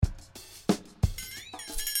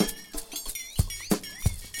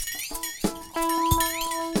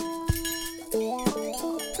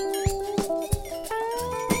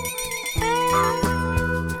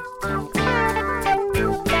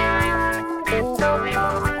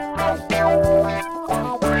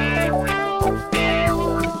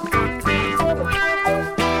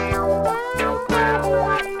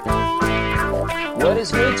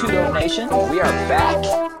Nation. We are back.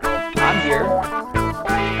 I'm here.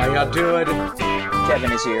 How y'all doing?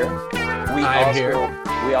 Kevin is here. I'm here.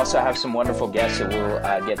 We also have some wonderful guests that we'll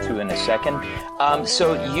get to in a second.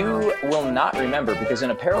 So you will not remember, because in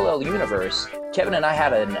a parallel universe, Kevin and I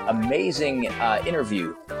had an amazing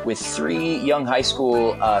interview with 3 young high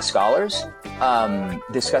school scholars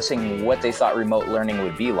discussing what they thought remote learning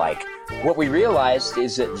would be like. What we realized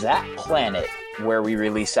is that planet where we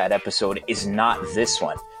released that episode is not this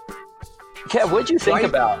one. Kev, what'd you think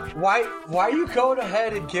about? Why are you going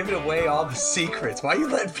ahead and giving away all the secrets? Why are you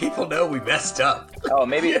letting people know we messed up? Oh,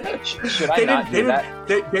 maybe should I not do that?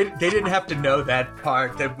 They didn't have to know that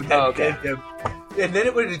part. Okay. And then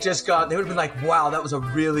it would have just gone. They would have been like, "Wow, that was a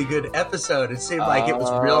really good episode." It seemed like it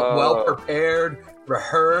was real well prepared,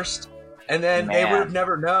 rehearsed, and then they would have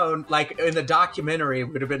never known. Like in the documentary, it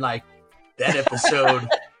would have been like that episode.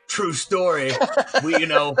 True story.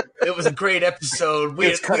 It was a great episode. We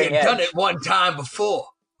had done it one time before.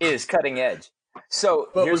 It is cutting edge.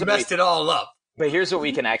 But we messed it all up. But here's what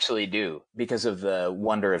we can actually do because of the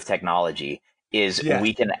wonder of technology is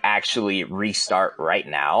we can actually restart right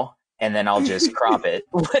now, and then I'll just crop it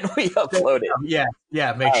when we upload it.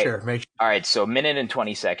 Yeah. Make sure. All right. So 1 minute and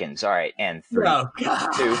 20 seconds. All right. And 3,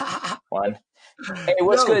 2, 1. Hey,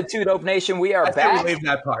 what's good, Two Dope Nation? We are back. Leave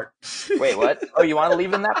that part. Wait, what? Oh, you want to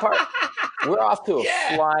leave in that part? We're off to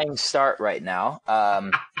a flying start right now.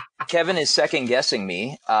 Kevin is second guessing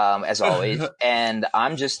me, as always, and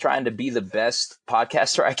I'm just trying to be the best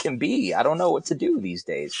podcaster I can be. I don't know what to do these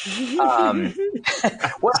days.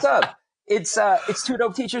 What's up? It's 2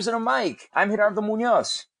 Dope Teachers and a Mic. I'm Gerardo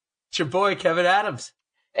Munoz. It's your boy, Kevin Adams.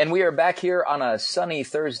 And we are back here on a sunny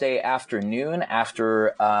Thursday afternoon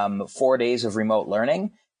after 4 days of remote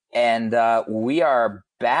learning. And we are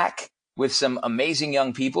back with some amazing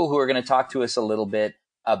young people who are going to talk to us a little bit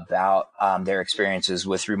about their experiences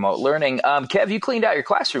with remote learning. Kev, you cleaned out your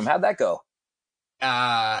classroom. How'd that go?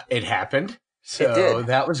 It happened. So it did.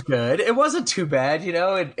 That was good. It wasn't too bad.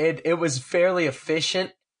 It was fairly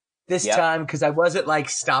efficient this time because I wasn't like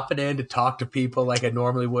stopping in to talk to people like I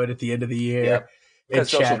normally would at the end of the year. Yep. And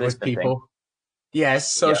chat with people. Yes,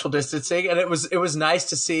 social distancing. And it was nice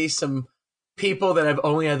to see some people that I've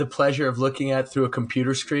only had the pleasure of looking at through a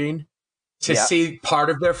computer screen to see part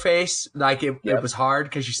of their face. Like it was hard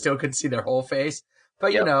because you still couldn't see their whole face.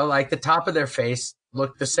 But, like the top of their face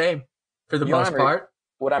looked the same for the most part.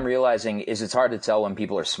 What I'm realizing is it's hard to tell when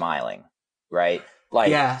people are smiling, right?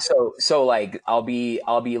 Like, so like I'll be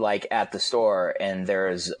like at the store and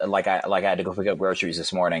there's like I had to go pick up groceries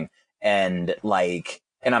this morning. And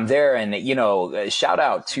I'm there and, shout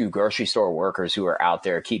out to grocery store workers who are out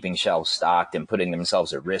there keeping shelves stocked and putting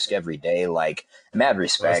themselves at risk every day. Like mad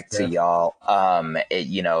respect to y'all.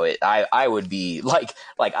 I would be like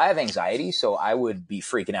I have anxiety, so I would be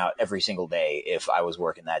freaking out every single day if I was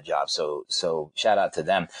working that job. So shout out to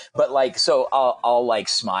them. But so I'll like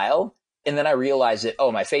smile and then I realize that,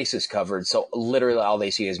 my face is covered. So literally all they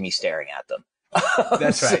see is me staring at them.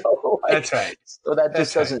 That's right. That's right. So that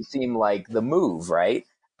just doesn't seem like the move, right?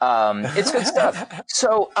 It's good stuff.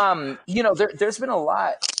 So, there's been a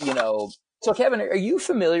lot, So Kevin, are you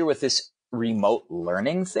familiar with this remote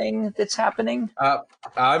learning thing that's happening?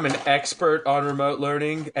 I'm an expert on remote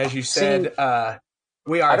learning. As you said,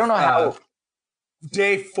 we are. I don't know how.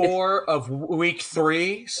 Day 4 of week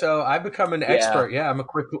 3. So I've become an expert. Yeah, I'm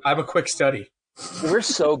a quick study. We're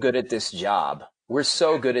so good at this job.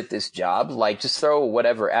 Like, just throw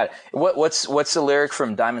whatever at what's the lyric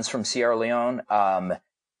from Diamonds from Sierra Leone? I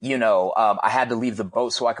had to leave the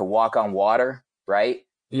boat so I could walk on water, right?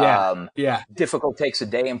 Yeah. Difficult takes a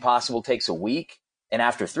day, impossible takes a week. And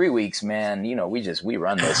after 3 weeks, man, we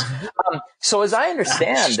run this. So as I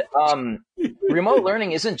understand, remote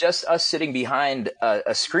learning isn't just us sitting behind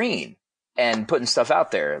a screen and putting stuff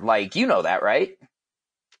out there. Like, that, right?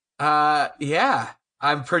 Yeah.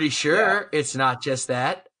 I'm pretty sure it's not just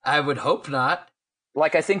that. I would hope not.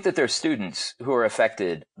 Like, I think that there's students who are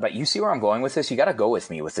affected, but you see where I'm going with this? You got to go with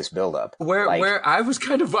me with this buildup. Where I was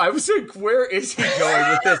like, where is he going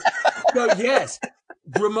with this? No, yes.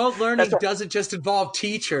 Remote learning doesn't just involve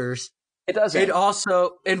teachers. It doesn't. It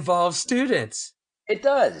also involves students. It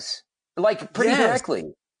does. Like, pretty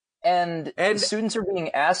directly. And students are being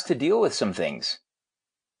asked to deal with some things.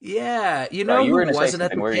 Yeah. Who wasn't at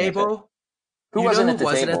the table? Who wasn't at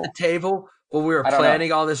the table when we were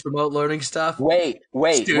planning all this remote learning stuff? Wait.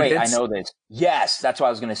 I know this. Yes, that's what I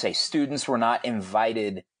was going to say. Students were not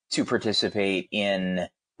invited to participate in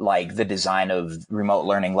like the design of remote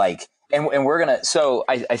learning. Like, and we're going to, so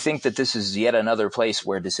I think that this is yet another place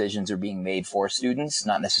where decisions are being made for students,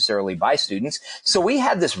 not necessarily by students. So we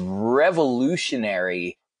had this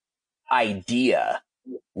revolutionary idea.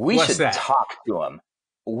 We What's should that? talk to them.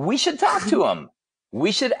 We should talk to them.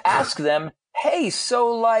 We should ask them, hey, so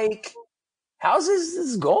like, how's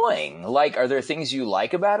this going? Like, are there things you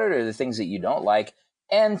like about it? Or are there things that you don't like?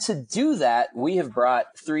 And to do that, we have brought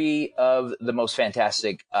 3 of the most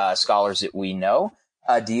fantastic scholars that we know.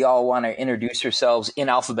 Do y'all want to introduce yourselves in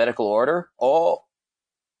alphabetical order? Oh.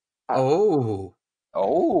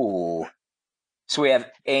 So we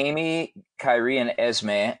have Amy, Kyrie, and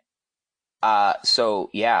Esme. So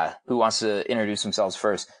yeah, who wants to introduce themselves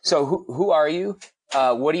first? So who are you?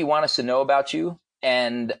 What do you want us to know about you?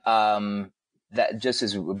 And that just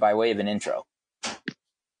is by way of an intro.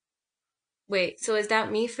 Wait, so is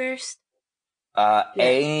that me first? Yeah.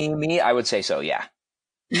 Amy, I would say so, yeah.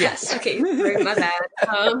 Yes. Okay, sorry, my bad.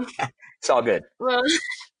 It's all good. Well,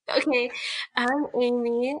 okay, I'm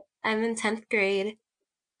Amy. I'm in 10th grade.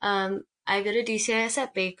 I go to DCIS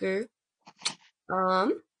at Baker.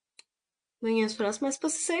 What else am I supposed to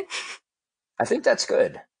say? I think that's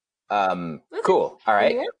good. Okay. Cool. All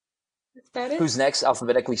right. Yeah, that's about it. Who's next,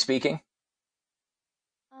 alphabetically speaking?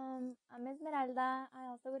 I'm Esmeralda. I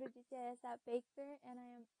also go to DCIS at Baker, and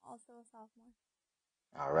I am also a sophomore.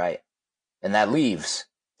 All right. And that leaves,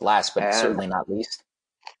 last but certainly not least,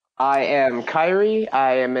 I am Kyrie.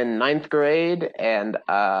 I am in 9th grade, and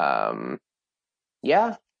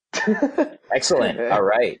yeah. Excellent. All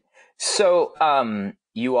right. So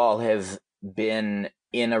you all have been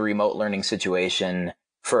in a remote learning situation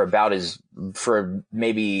for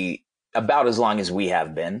maybe about as long as we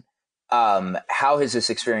have been. How has this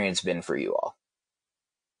experience been for you all?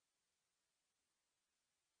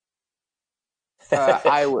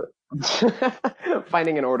 I would.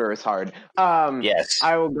 Finding an order is hard. Yes.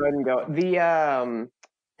 I will go ahead and go.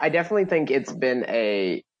 I definitely think it's been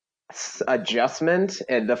a adjustment.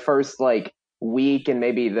 And the first week and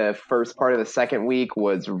maybe the first part of the second week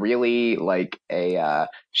was really like a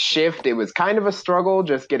shift. It was kind of a struggle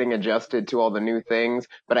just getting adjusted to all the new things.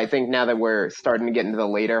 But I think now that we're starting to get into the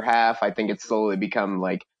later half, I think it's slowly become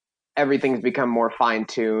like everything's become more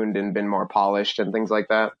fine-tuned and been more polished and things like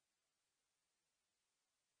that.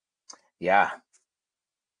 Yeah.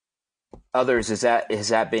 Others, has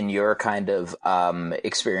that been your kind of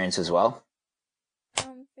experience as well?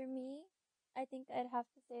 For me, I think I'd have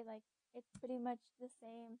to say like it's pretty much the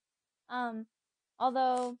same.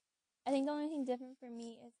 Although I think the only thing different for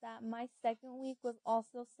me is that my second week was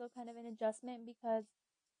also still kind of an adjustment, because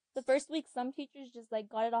the first week some teachers just like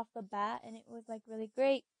got it off the bat and it was like really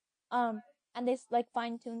great. And they like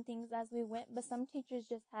fine-tuned things as we went, but some teachers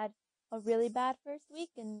just had a really bad first week,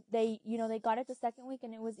 and they got it the second week,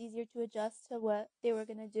 and it was easier to adjust to what they were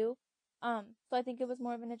gonna do. So I think it was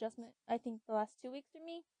more of an adjustment, I think, the last 2 weeks for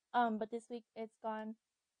me. But this week it's gone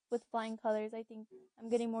with flying colors. I think I'm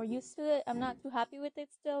getting more used to it. I'm not too happy with it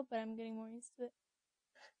still, but I'm getting more used to it.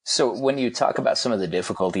 So when you talk about some of the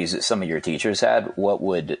difficulties that some of your teachers had, what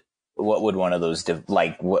would one of those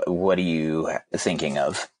what are you thinking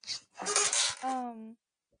of?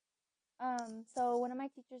 So one of my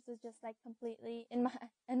teachers was just like completely, in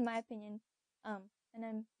my opinion, and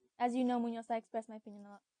I'm, as you know, Munoz, I express my opinion a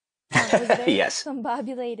lot. Was very yes.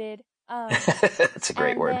 Discombobulated. That's a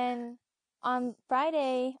great word. And then on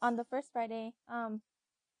the first Friday,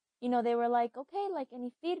 they were like, okay, like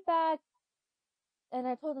any feedback? And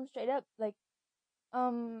I told them straight up, like,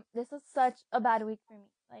 this was such a bad week for me.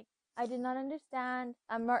 Like, I did not understand.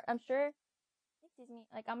 I'm sure, excuse me,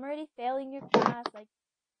 like I'm already failing your class. Like,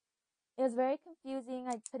 it was very confusing.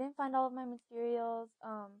 I couldn't find all of my materials.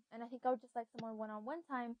 And I think I would just like some more one-on-one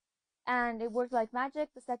time. And it worked like magic.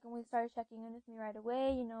 The second week started checking in with me right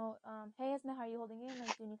away. Hey, Esme, how are you holding in?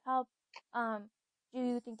 Like, do you need help? Do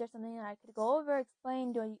you think there's something that I could go over, explain?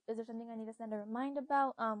 Is there something I need to send a reminder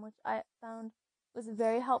about? Which I found was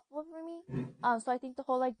very helpful for me. So I think the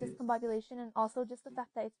whole like discombobulation, and also just the fact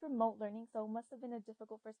that it's remote learning, so it must have been a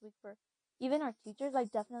difficult first week for even our teachers. I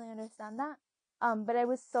definitely understand that. But it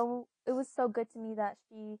was so good to me that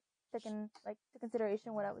she took into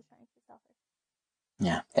consideration what I was trying to tell her.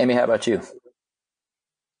 Yeah. Amy, how about you?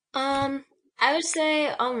 I would say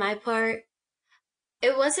on my part,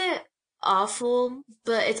 it wasn't awful,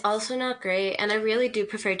 but it's also not great. And I really do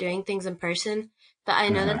prefer doing things in person. But I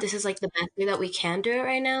know that this is like the best way that we can do it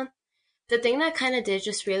right now. The thing that kind of did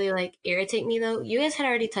just really like irritate me though, you guys had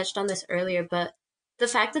already touched on this earlier, but the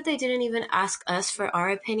fact that they didn't even ask us for our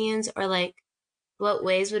opinions or like what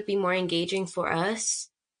ways would be more engaging for us,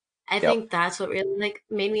 I think that's what really like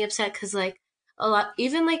made me upset, because like a lot,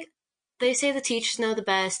 even like they say the teachers know the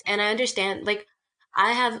best, and I understand, like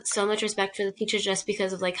I have so much respect for the teachers just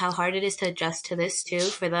because of like how hard it is to adjust to this too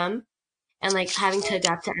for them, and like having to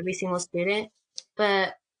adapt to every single student.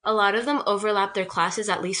 But a lot of them overlap their classes,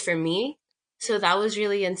 at least for me. So that was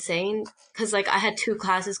really insane because like I had 2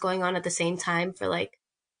 classes going on at the same time for like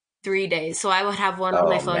 3 days. So I would have one on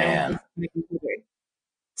my phone and one on my computer.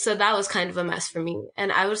 So that was kind of a mess for me.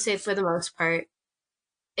 And I would say for the most part,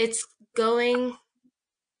 it's going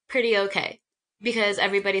pretty okay because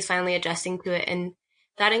everybody's finally adjusting to it. And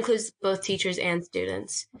that includes both teachers and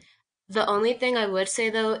students. The only thing I would say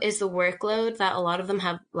though is the workload that a lot of them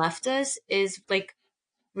have left us is like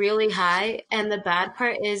really high. And the bad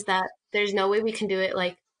part is that there's no way we can do it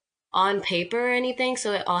like on paper or anything.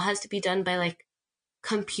 So it all has to be done by like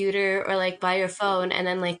computer or like by your phone. And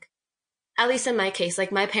then like, at least in my case,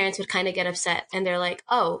 like my parents would kind of get upset and they're like,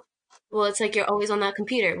 oh, well, it's like you're always on that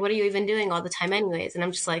computer. What are you even doing all the time anyways? And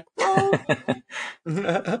I'm just like, well, kind of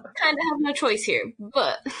have no choice here,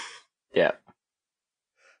 but. Yeah.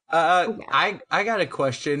 I got a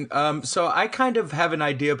question. So I kind of have an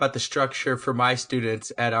idea about the structure for my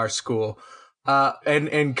students at our school.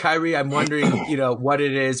 And Kyrie, I'm wondering, you know, what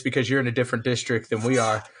it is because you're in a different district than we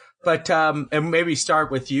are. But, and maybe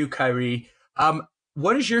start with you, Kyrie.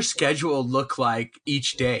 What does your schedule look like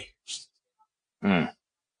each day?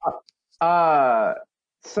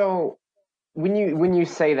 So when you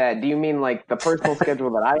say that, do you mean like the personal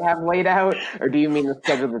schedule that I have laid out, or do you mean the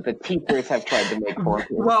schedule that the teachers have tried to make for me?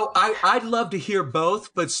 Well, I'd love to hear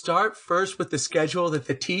both, but start first with the schedule that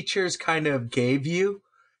the teachers kind of gave you,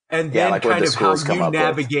 and then like kind of how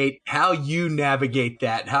you navigate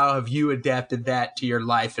that. How have you adapted that to your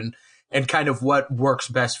life, and kind of what works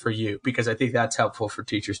best for you? Because I think that's helpful for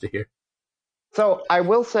teachers to hear. So I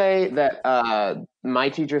will say that my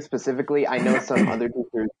teacher specifically, I know some other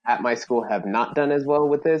teachers at my school have not done as well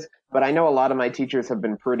with this, but I know a lot of my teachers have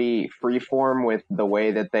been pretty freeform with the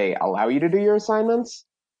way that they allow you to do your assignments,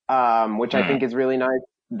 which I think is really nice.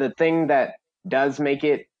 The thing that does make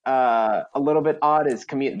it a little bit odd is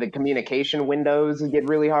the communication windows get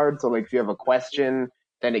really hard. So like if you have a question,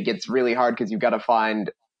 then it gets really hard because you've got to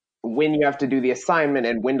find when you have to do the assignment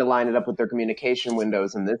and when to line it up with their communication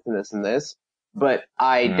windows and this and this and this. But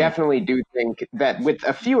I definitely do think that with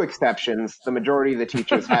a few exceptions, the majority of the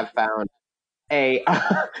teachers have found a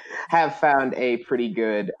pretty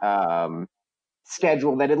good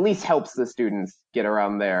schedule that at least helps the students get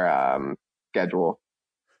around their schedule.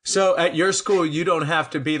 So at your school, you don't have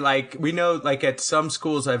to be like, we know like at some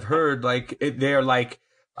schools I've heard like they're like,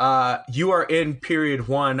 you are in period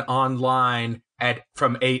 1 online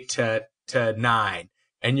from 8 to 9,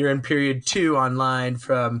 and you're in period 2 online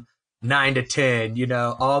from 9 to 10, you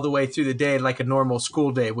know, all the way through the day like a normal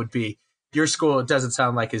school day would be. Your school, it doesn't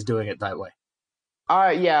sound like, is doing it that way.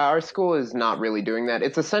 Yeah, our school is not really doing that.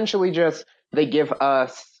 It's essentially just they give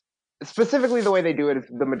us, specifically the way they do it,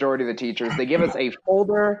 the majority of the teachers, they give us a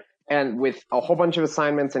folder and with a whole bunch of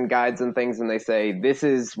assignments and guides and things, and they say, this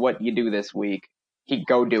is what you do this week.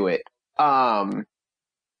 Go do it.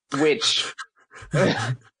 Which...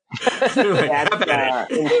 literally,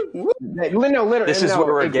 this is what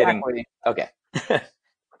we're getting. Okay.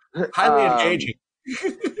 Highly engaging.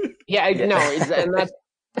 And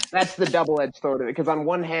that's the double-edged sword of it. Because on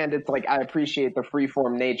one hand, it's like I appreciate the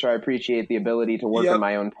free-form nature. I appreciate the ability to work at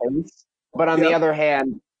my own pace. But on the other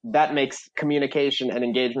hand, that makes communication and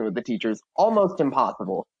engagement with the teachers almost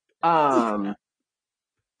impossible.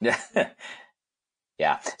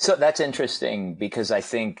 Yeah. So that's interesting because I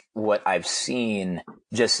think what I've seen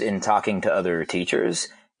just in talking to other teachers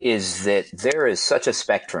is that there is such a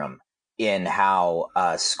spectrum in how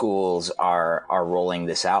schools are rolling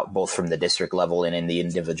this out, both from the district level and in the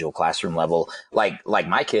individual classroom level. Like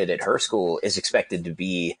my kid at her school is expected to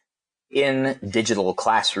be in digital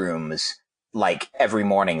classrooms like every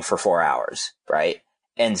morning for 4 hours, right?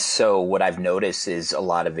 And so what I've noticed is a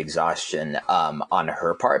lot of exhaustion on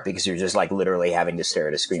her part because you're just like literally having to stare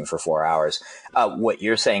at a screen for 4 hours. What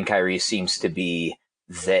you're saying, Kyrie, seems to be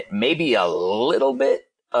that maybe a little bit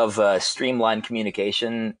of streamlined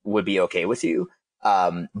communication would be okay with you,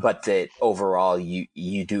 but that overall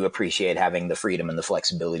you do appreciate having the freedom and the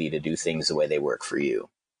flexibility to do things the way they work for you.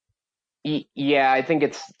 Yeah, I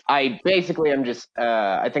think I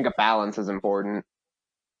think a balance is important.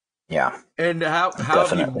 Yeah. And how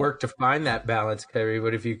have you worked to find that balance, Kyrie?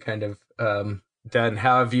 What have you kind of done?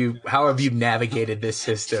 How have you navigated this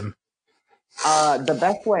system? The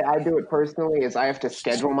best way I do it personally is I have to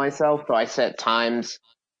schedule myself. So I set times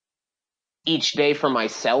each day for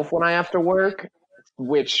myself when I have to work,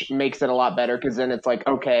 which makes it a lot better because then it's like,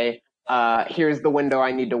 okay, here's the window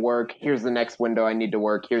I need to work. Here's the next window I need to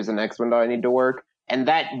work. Here's the next window I need to work. And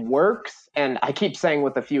that works. And I keep saying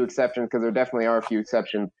with a few exceptions because there definitely are a few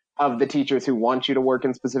exceptions of the teachers who want you to work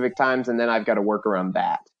in specific times, and then I've got to work around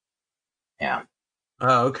that. Yeah.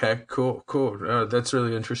 Oh, okay. Cool. That's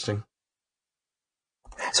really interesting.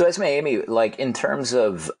 So Esme, Amy, like in terms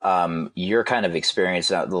of your kind of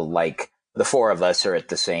experience, like the four of us are at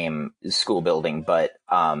the same school building, but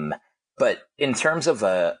in terms of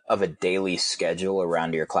a daily schedule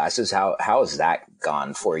around your classes, how has that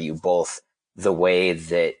gone for you? Both the way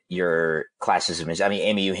that your classes have been. I mean,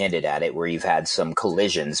 Amy, you hinted at it where you've had some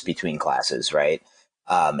collisions between classes, right?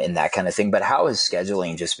 And that kind of thing. But how has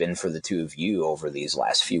scheduling just been for the two of you over these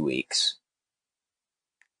last few weeks?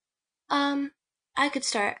 I could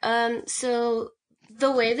start. So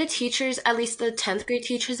the way the teachers, at least the 10th grade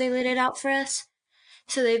teachers, they laid it out for us.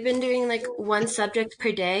 So they've been doing like one subject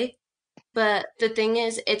per day. But the thing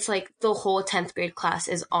is, it's like the whole 10th grade class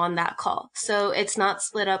is on that call. So it's not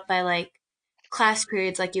split up by like class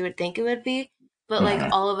periods like you would think it would be, but like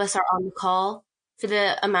all of us are on the call for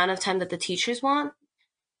the amount of time that the teachers want.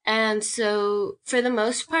 And so for the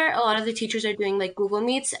most part, a lot of the teachers are doing like Google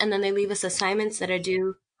Meets, and then they leave us assignments that are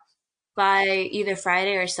due by either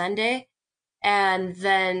Friday or Sunday. And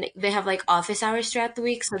then they have like office hours throughout the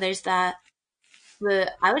week. So there's that.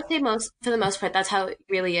 I would say for the most part, that's how it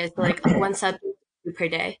really is. Like one subject per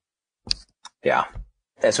day. Yeah.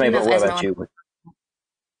 Esme, but what about you?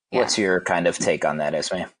 What's your kind of take on that,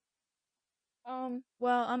 Esme?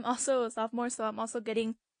 Well, I'm also a sophomore, so I'm also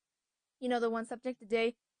getting, the one subject a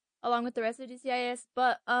day along with the rest of DCIS.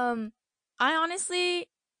 But, I honestly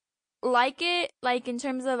like it, like in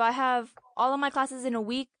terms of I have all of my classes in a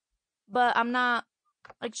week, but I'm not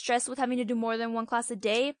like stressed with having to do more than one class a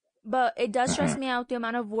day. But it does stress me out the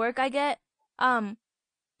amount of work I get,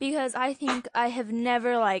 because I think I have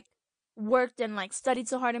never like worked and like studied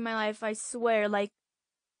so hard in my life. I swear, like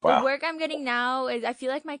the work I'm getting now is I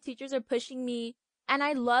feel like my teachers are pushing me, and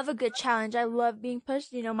I love a good challenge. I love being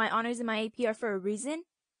pushed. My honors and my AP are for a reason.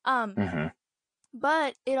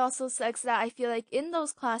 But it also sucks that I feel like in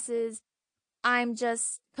those classes, I'm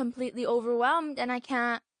just completely overwhelmed, and I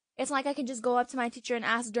can't. It's not like I can just go up to my teacher and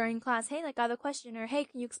ask during class, hey, like I have a question, or hey,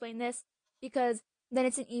 can you explain this? Because then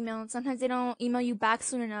it's an email, and sometimes they don't email you back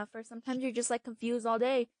soon enough, or sometimes you're just like confused all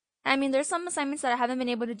day. I mean, there's some assignments that I haven't been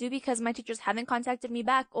able to do because my teachers haven't contacted me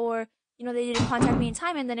back, or, they didn't contact me in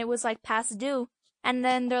time, and then it was like past due. And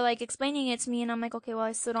then they're like explaining it to me, and I'm like, okay, well,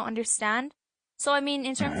 I still don't understand. So, I mean,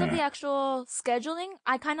 in terms of the actual scheduling,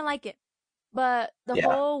 I kind of like it. But the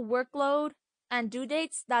whole workload and due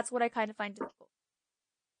dates, that's what I kind of find difficult.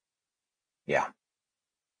 Yeah.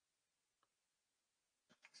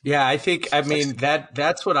 Yeah, I mean,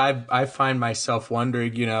 that's what I find myself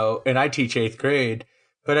wondering, and I teach 8th grade,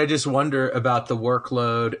 but I just wonder about the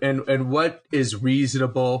workload and what is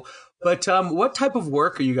reasonable. But what type of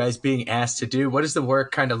work are you guys being asked to do? What does the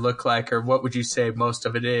work kind of look like, or what would you say most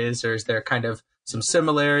of it is? Or is there kind of some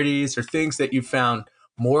similarities or things that you found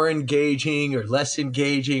more engaging or less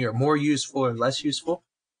engaging or more useful or less useful?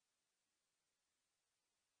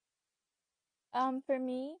 For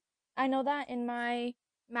me, I know that in my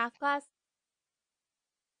math class,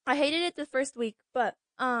 I hated it the first week, but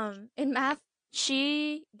in math,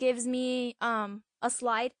 she gives me a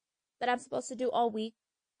slide that I'm supposed to do all week.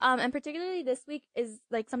 And particularly this week is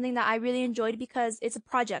like something that I really enjoyed because it's a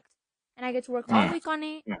project, and I get to work all week on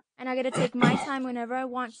it, and I get to take my time whenever I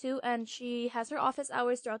want to, and she has her office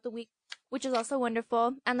hours throughout the week, which is also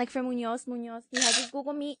wonderful. And like for Munoz, he has his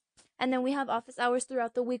Google Meet, and then we have office hours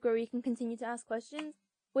throughout the week where we can continue to ask questions,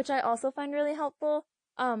 which I also find really helpful.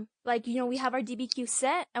 Like, we have our DBQ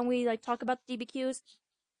set, and we like talk about the DBQs,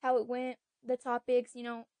 how it went, the topics,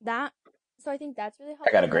 that. So I think that's really helpful.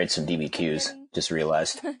 I gotta grade some DBQs. Just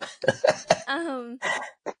realized. So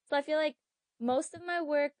I feel like most of my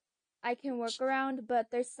work I can work around, but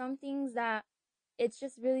there's some things that it's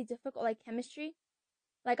just really difficult, like chemistry.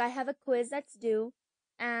 Like I have a quiz that's due,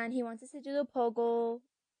 and he wants us to do the POGO,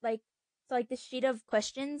 like the sheet of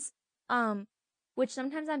questions, which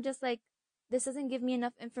sometimes I'm just like, this doesn't give me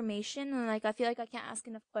enough information, and like I feel like I can't ask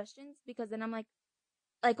enough questions because then I'm like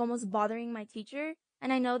almost bothering my teacher.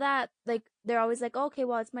 And I know that like they're always like, oh, okay,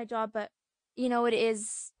 well, it's my job, but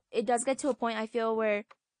it does get to a point I feel where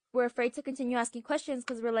we're afraid to continue asking questions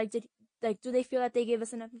because we're like, do they feel that they gave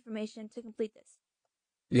us enough information to complete this?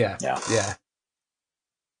 Yeah.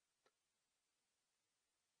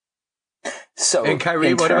 So, and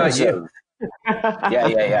Kyrie, what about you?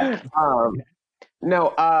 Yeah.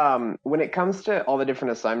 No, when it comes to all the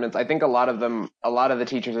different assignments, I think a lot of the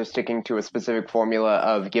teachers are sticking to a specific formula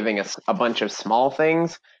of giving us a bunch of small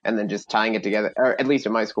things and then just tying it together, or at least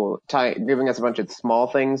in my school, giving us a bunch of small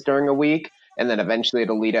things during a week, and then eventually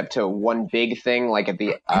it'll lead up to one big thing, like at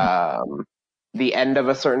the end of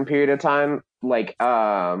a certain period of time. Like,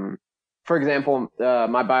 for for example,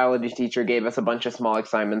 my biology teacher gave us a bunch of small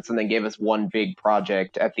assignments and then gave us one big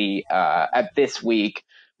project at this week,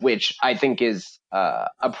 which I think is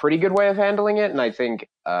a pretty good way of handling it. And I think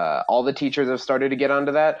all the teachers have started to get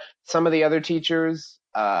onto that. Some of the other teachers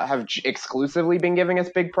have exclusively been giving us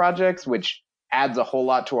big projects, which adds a whole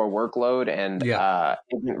lot to our workload and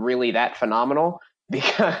isn't really that phenomenal,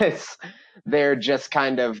 because they're just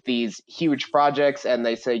kind of these huge projects and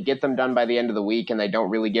they say get them done by the end of the week, and they don't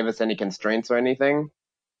really give us any constraints or anything.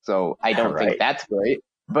 So I don't think that's great.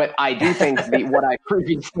 But I do think what I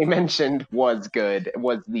previously mentioned was good,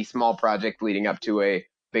 was the small project leading up to a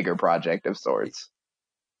bigger project of sorts.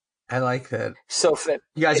 I like that. So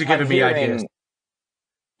you guys are giving me ideas.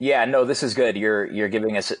 Yeah, no, this is good. You're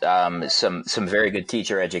giving us some very good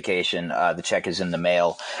teacher education. The check is in the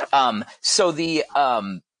mail. So the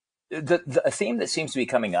theme that seems to be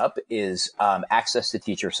coming up is access to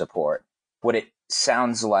teacher support. What it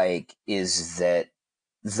sounds like is that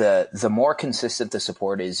the more consistent the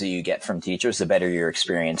support is that you get from teachers, the better your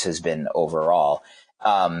experience has been overall.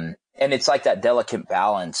 And it's like that delicate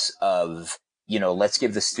balance of, let's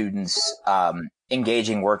give the students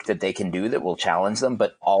engaging work that they can do that will challenge them,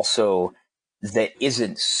 but also that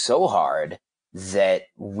isn't so hard that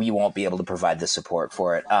we won't be able to provide the support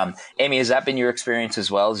for it. Amy, has that been your experience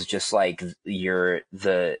as well? Is it just like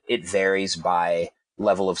it varies by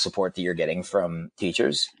level of support that you're getting from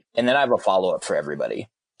teachers? And then I have a follow-up for everybody.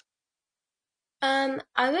 I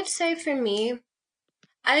would say for me,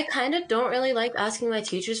 I kind of don't really like asking my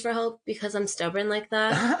teachers for help because I'm stubborn like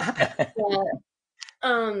that.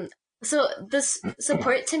 But, so this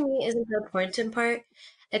support to me isn't the important part.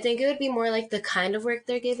 I think it would be more like the kind of work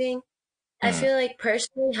they're giving. I feel like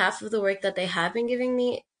personally, half of the work that they have been giving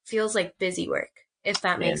me feels like busy work, if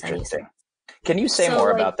that makes any sense. Can you say more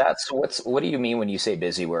about that? So what do you mean when you say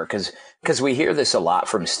busy work? Because we hear this a lot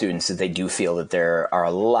from students, that they do feel that there are a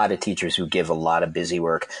lot of teachers who give a lot of busy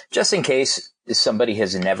work. Just in case somebody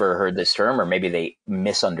has never heard this term, or maybe they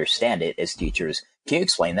misunderstand it as teachers, can you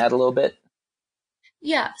explain that a little bit?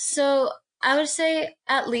 Yeah, so I would say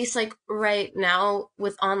at least like right now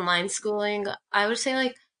with online schooling, I would say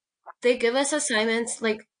like they give us assignments.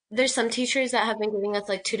 Like there's some teachers that have been giving us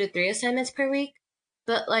like 2 to 3 assignments per week.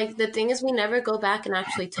 But like the thing is, we never go back and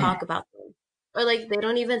actually talk about them, or like they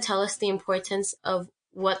don't even tell us the importance of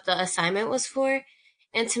what the assignment was for.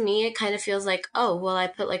 And to me, it kind of feels like, oh, well, I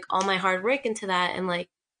put like all my hard work into that, and like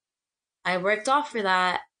I worked off for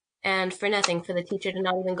that, and for nothing, for the teacher to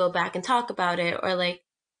not even go back and talk about it, or like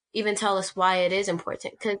even tell us why it is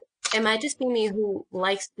important. Because it might just be me who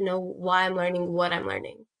likes to know why I'm learning what I'm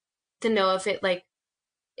learning, to know if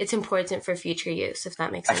it's important for future use, if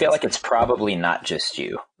that makes sense. I feel like it's probably not just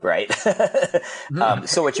you, right?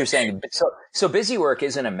 So what you're saying, so busy work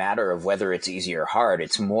isn't a matter of whether it's easy or hard.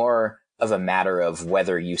 It's more of a matter of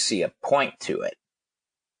whether you see a point to it.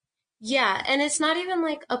 Yeah, and it's not even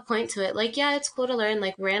like a point to it. Like, yeah, it's cool to learn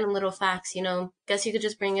like random little facts, guess you could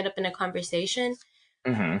just bring it up in a conversation.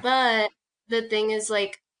 Mm-hmm. But the thing is,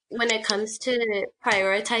 like, when it comes to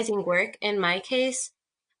prioritizing work, in my case,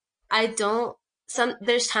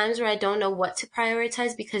 there's times where I don't know what to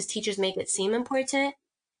prioritize because teachers make it seem important.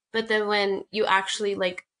 But then when you actually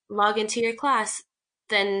like log into your class,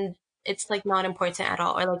 then it's like not important at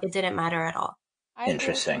all, or like it didn't matter at all.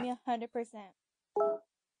 Interesting. 100%.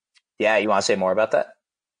 Yeah, you want to say more about that?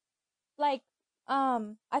 Like,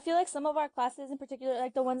 I feel like some of our classes in particular,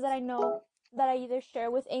 like the ones that I know that I either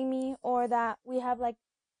share with Amy or that we have like,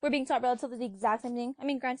 we're being taught relatively the exact same thing. I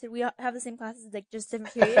mean, granted, we have the same classes, like just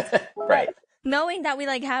different periods. Right. But knowing that we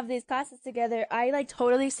like have these classes together, I like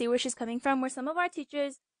totally see where she's coming from, where some of our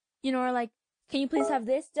teachers, are like, can you please have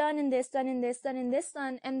this done and this done and this done and this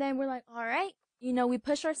done? And then we're like, all right, we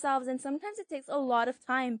push ourselves, and sometimes it takes a lot of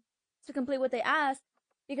time to complete what they ask,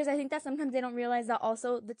 because I think that sometimes they don't realize that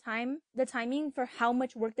also the timing for how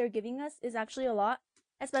much work they're giving us is actually a lot,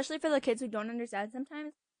 especially for the kids who don't understand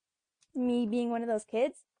sometimes. Me being one of those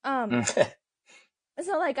kids.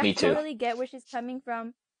 So like I totally get where she's coming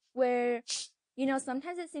from, where,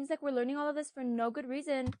 sometimes it seems like we're learning all of this for no good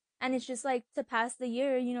reason, and it's just like to pass the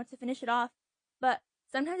year, to finish it off. But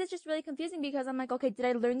sometimes it's just really confusing because I'm like, okay, did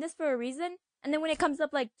I learn this for a reason? And then when it comes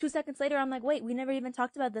up like 2 seconds later, I'm like, wait, we never even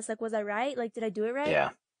talked about this. Like, was I right? Like, did I do it right? Yeah.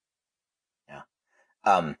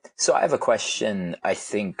 So I have a question, I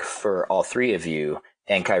think, for all three of you.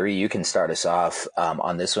 And Kyrie, you can start us off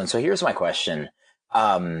on this one. So here's my question.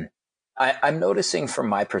 I'm noticing from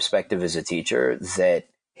my perspective as a teacher that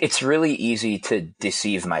it's really easy to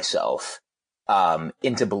deceive myself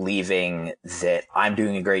into believing that I'm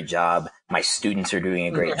doing a great job, my students are doing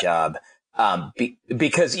a great job,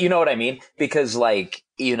 Because you know what I mean? Because like,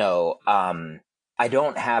 I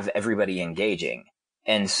don't have everybody engaging.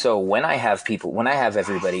 And so when I have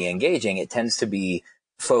everybody engaging, it tends to be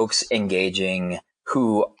folks engaging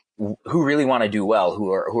who really want to do well,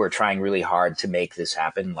 who are trying really hard to make this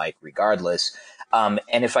happen, like regardless. And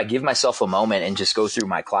if I give myself a moment and just go through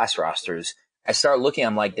my class rosters, I start looking,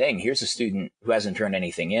 I'm like, dang, here's a student who hasn't turned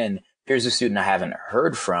anything in. Here's a student I haven't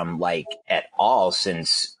heard from like at all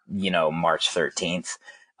since, March 13th.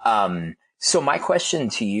 So my question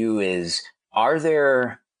to you is, are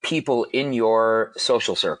there people in your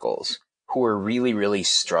social circles who are really, really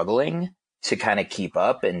struggling to kind of keep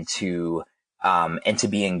up and to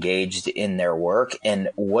be engaged in their work? And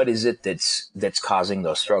what is it that's causing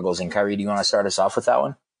those struggles? And Kyrie, do you want to start us off with that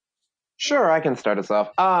one? Sure, I can start us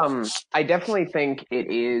off. I definitely think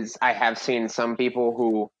it is. I have seen some people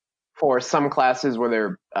who, for some classes where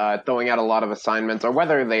they're throwing out a lot of assignments, or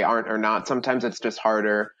whether they aren't or not, sometimes it's just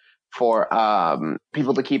harder for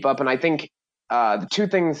people to keep up. And I think the two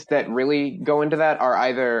things that really go into that are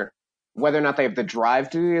either whether or not they have the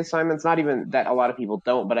drive to do the assignments. Not even that a lot of people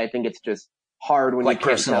don't, but I think it's just hard when like you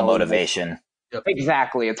can't personal motivation.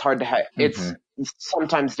 Exactly. It's hard to have. It's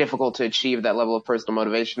sometimes difficult to achieve that level of personal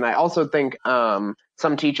motivation. I also think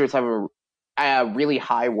some teachers have a really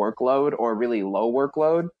high workload or really low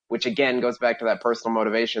workload, which again goes back to that personal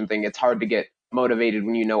motivation thing. It's hard to get motivated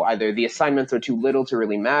when either the assignments are too little to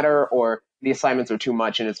really matter or the assignments are too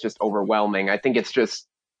much and it's just overwhelming. I think it's just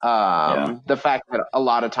the fact that a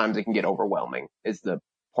lot of times it can get overwhelming is the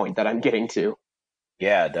point that I'm getting to.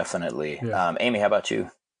 Yeah, definitely. Yeah. Amy, how about you?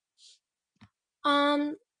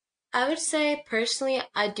 I would say personally,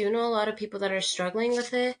 I do know a lot of people that are struggling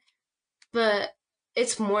with it, but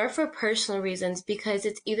it's more for personal reasons because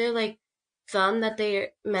it's either like them that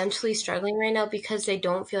they're mentally struggling right now because they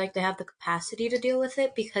don't feel like they have the capacity to deal with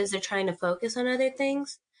it because they're trying to focus on other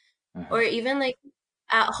things, or even like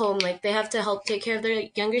at home, like they have to help take care of their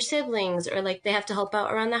younger siblings or like they have to help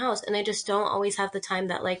out around the house and they just don't always have the time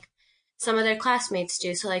that like some of their classmates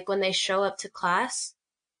do. So like when they show up to class,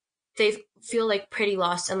 they feel like pretty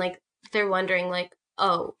lost and like they're wondering like,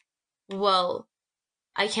 oh, well,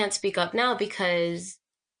 I can't speak up now because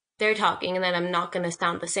they're talking and then I'm not going to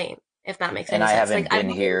sound the same, if that makes any sense. And I haven't been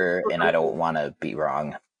here and I don't want to be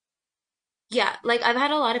wrong. Yeah, like I've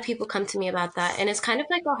had a lot of people come to me about that and it's kind of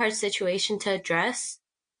like a hard situation to address,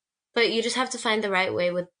 but you just have to find the right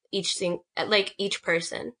way with each thing, like each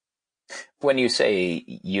person. When you say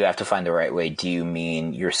you have to find the right way, do you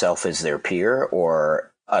mean yourself as their peer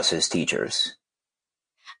or us as teachers?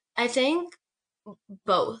 I think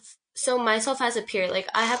both. So myself as a peer, like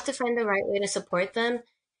I have to find the right way to support them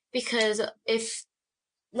because if,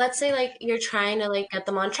 let's say like you're trying to like get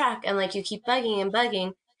them on track and like you keep bugging and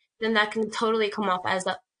bugging, then that can totally come off as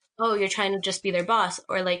oh, you're trying to just be their boss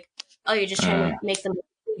or like, oh, you're just trying to make them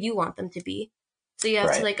who you want them to be. So you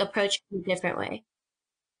have to like approach it in a different way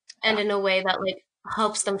and in a way that like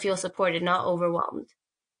helps them feel supported, not overwhelmed.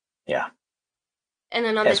 Yeah. And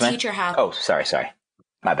then on the teacher half. Oh, sorry.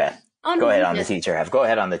 My bad. Go ahead on the teacher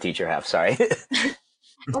half. Sorry.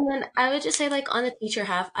 And then I would just say like on the teacher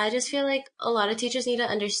half, I just feel like a lot of teachers need to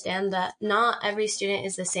understand that not every student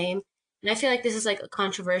is the same. And I feel like this is like a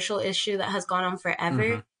controversial issue that has gone on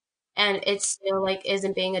forever and it still like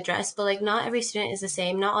isn't being addressed. But like not every student is the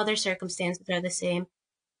same. Not all their circumstances are the same.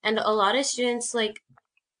 And a lot of students like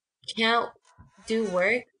can't do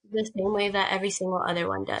work the same way that every single other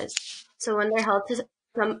one does. So when they're held to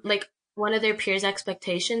some like one of their peers'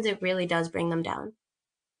 expectations, it really does bring them down.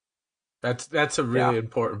 That's a really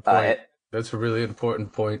important point. That's a really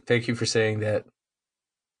important point. Thank you for saying that.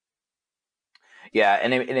 Yeah,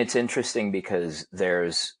 and it's interesting because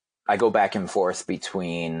I go back and forth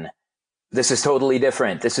between this is totally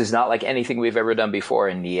different. This is not like anything we've ever done before,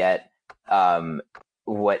 and yet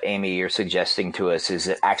what Amy you're suggesting to us is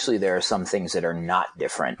that actually there are some things that are not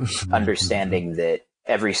different. Understanding that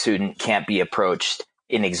every student can't be approached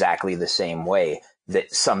in exactly the same way,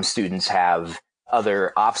 that some students have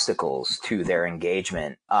other obstacles to their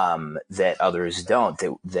engagement that others don't,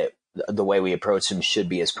 that the way we approach them should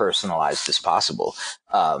be as personalized as possible.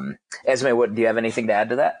 Esme, do you have anything to add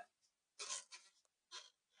to that?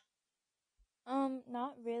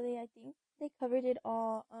 Not really. I think they covered it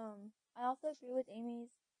all. I also agree with Amy's.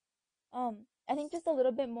 I think just a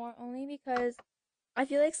little bit more only because I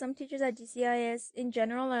feel like some teachers at GCIS in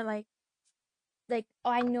general are like, oh,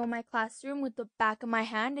 I know my classroom with the back of my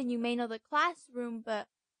hand, and you may know the classroom, but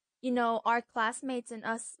our classmates and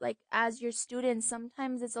us, like as your students,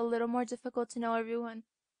 sometimes it's a little more difficult to know everyone.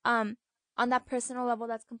 on that personal level,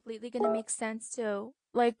 that's completely going to make sense to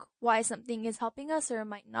like why something is helping us or it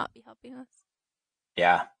might not be helping us.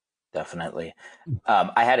 Yeah, definitely.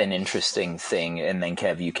 I had an interesting thing, and then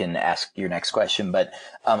Kev, you can ask your next question, but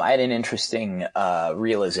I had an interesting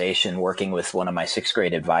realization working with one of my 6th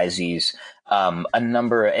grade advisees,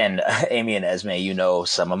 and Amy and Esme, you know,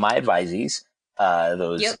 some of my advisees,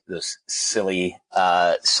 those silly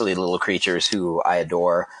little creatures who I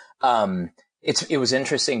adore. It was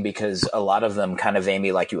interesting because a lot of them kind of,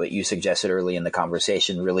 Amy, like what you suggested early in the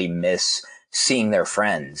conversation, really miss seeing their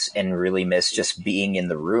friends and really miss just being in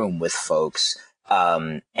the room with folks.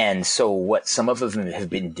 And so what some of them have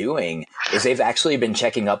been doing is they've actually been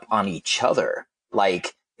checking up on each other.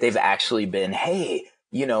 Like they've actually been, hey,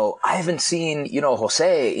 you know, I haven't seen, you know,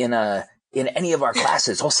 Jose in any of our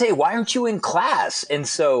classes. Jose, why aren't you in class? And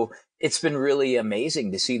so it's been really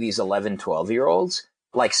amazing to see these 11, 12-year-olds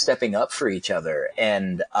like stepping up for each other.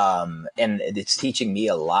 And it's teaching me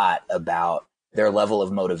a lot about their level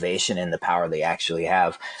of motivation and the power they actually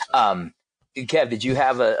have. Kev, did you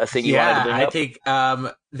have a thing you wanted to bring up? I think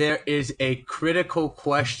there is a critical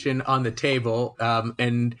question on the table. For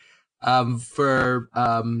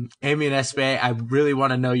Amy and Esme, I really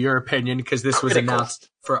want to know your opinion because this was announced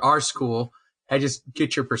for our school. I just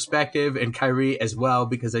get your perspective, and Kyrie as well,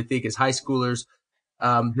 because I think as high schoolers,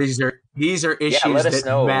 these are issues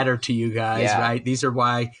that matter to you guys, right? These are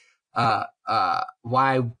why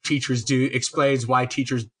teachers explains why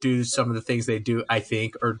teachers do some of the things they do, I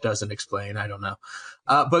think, or doesn't explain. I don't know.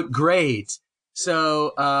 But grades.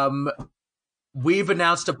 So, we've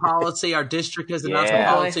announced a policy. Our district has announced a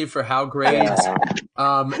policy for how grades,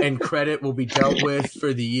 and credit will be dealt with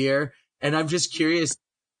for the year. And I'm just curious.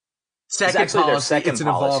 It's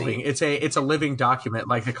evolving. It's a living document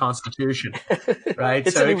like the Constitution, right?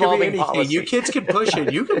 So it could be anything. Policy. You kids can push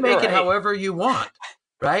it. You can make it however you want,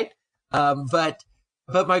 right? But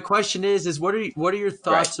my question is what are your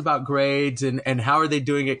thoughts about grades and how are they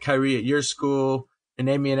doing at Kyrie at your school? And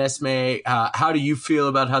Amy and Esme, how do you feel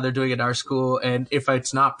about how they're doing at our school? And if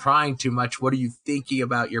it's not prying too much, what are you thinking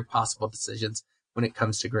about your possible decisions when it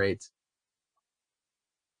comes to grades?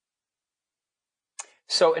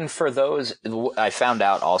 So, and for those, I found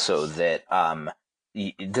out also that,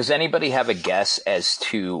 does anybody have a guess as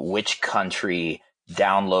to which country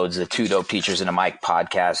downloads the Two Dope Teachers and a Mic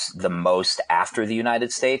podcast the most after the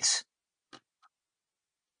United States?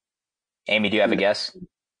 Amy, do you have a guess?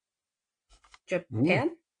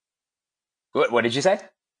 Japan? What did you say?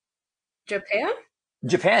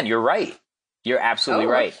 Japan, you're right. You're absolutely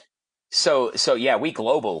right. So yeah, we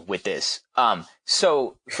global with this.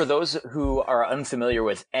 So for those who are unfamiliar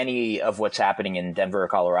with any of what's happening in Denver,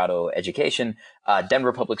 Colorado education,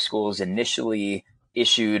 Denver Public Schools initially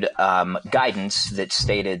issued guidance that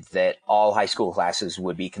stated that all high school classes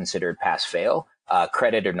would be considered pass-fail,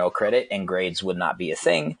 credit or no credit, and grades would not be a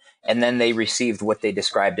thing. And then they received what they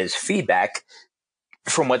described as feedback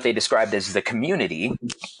from what they described as the community,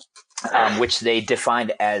 which they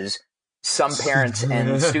defined as some parents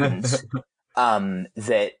and students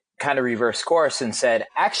that kind of reversed course and said,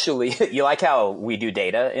 actually, you like how we do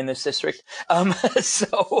data in this district?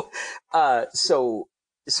 So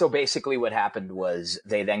basically what happened was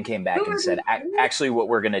they then came back and said, actually, what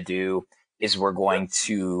we're going to do is we're going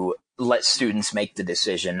to let students make the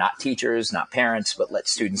decision, not teachers, not parents, but let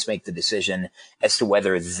students make the decision as to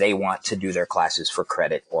whether they want to do their classes for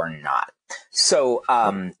credit or not. So,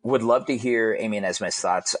 would love to hear Amy and Esme's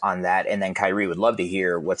thoughts on that. And then Kyrie would love to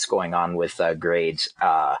hear what's going on with grades,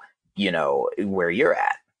 where you're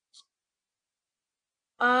at.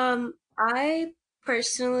 I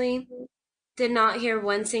personally did not hear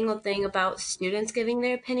one single thing about students giving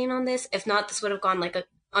their opinion on this. If not, this would have gone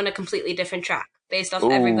on a completely different track based off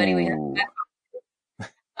everybody we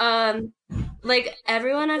have.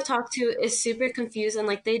 Everyone I've talked to is super confused and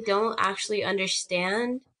they don't actually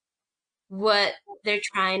understand what they're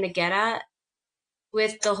trying to get at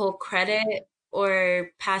with the whole credit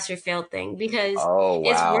or pass or fail thing, because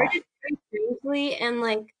it's worded very strangely, and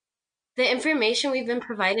the information we've been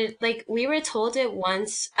provided, we were told it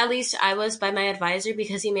once, at least I was, by my advisor,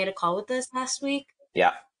 because he made a call with us last week.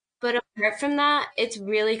 Yeah. But apart from that, it's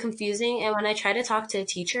really confusing, and when I try to talk to a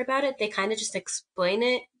teacher about it, they kind of just explain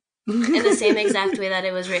it in the same exact way that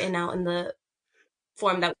it was written out in the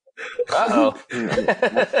form that.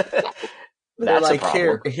 That's like,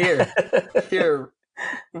 here,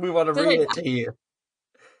 we want to read it to you.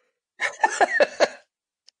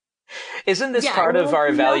 Isn't this part of our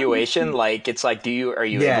evaluation? It's like, are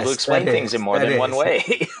you able to explain things in more than one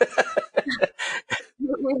way?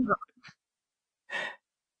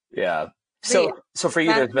 Yeah. So for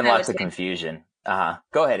you, there's been lots of confusion.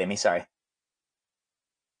 Go ahead, Amy. Sorry.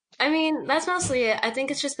 I mean, that's mostly it. I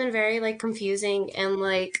think it's just been very like confusing and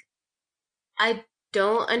like I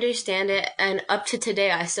don't understand it, and up to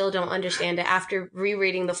today I still don't understand it after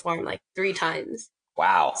rereading the form like 3 times.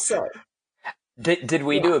 Wow. So did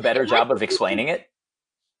we do a better job of explaining it?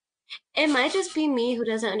 It might just be me who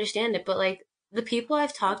doesn't understand it, but like the people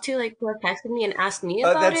I've talked to, like who have texted me and asked me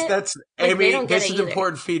about it, that's like, Amy. This is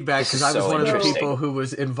important feedback because I was one of the people who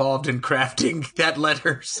was involved in crafting that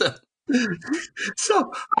letter. So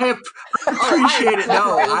I appreciate it.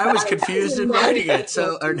 No, I was confused in writing it,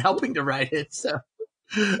 or helping to write it. So.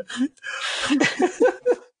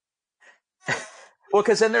 Well,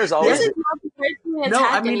 because then there's always no.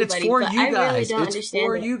 I mean, it's for you guys. It's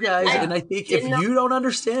for you guys, and I think if you don't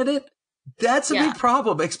understand it, that's a big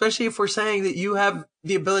problem. Especially if we're saying that you have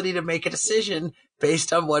the ability to make a decision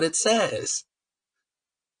based on what it says.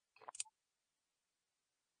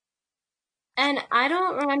 And I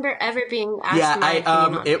don't remember ever being asked.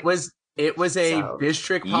 It was a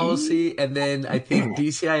district policy, and then I think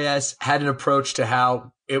DCIS had an approach to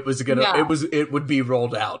how it was it would be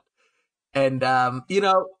rolled out. And,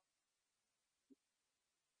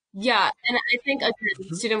 Yeah, and I think,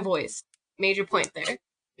 again, student voice, major point there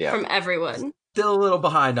from everyone. Still a little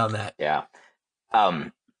behind on that. Yeah.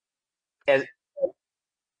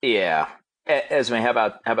 Esme,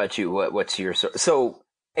 how about you? What's your... So,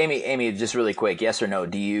 Amy, just really quick, yes or no,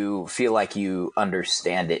 do you feel like you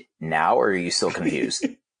understand it now, or are you still confused?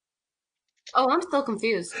 Oh, I'm still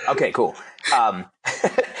confused. Okay, cool.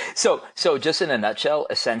 So just in a nutshell,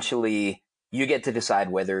 essentially, you get to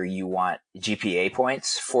decide whether you want GPA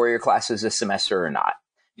points for your classes this semester or not.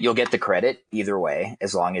 You'll get the credit either way,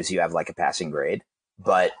 as long as you have like a passing grade.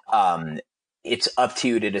 But it's up to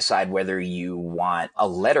you to decide whether you want a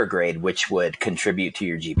letter grade, which would contribute to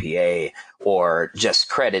your GPA, or just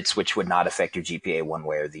credits, which would not affect your GPA one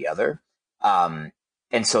way or the other. And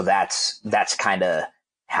so that's kind of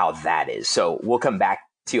how that is. So we'll come back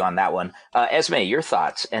to you on that one. Esme, your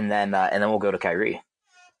thoughts, and then we'll go to Kyrie.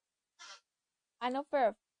 I know for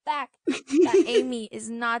a fact that Amy is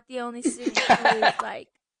not the only student who is like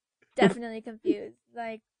definitely confused.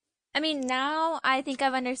 Like, I mean, now I think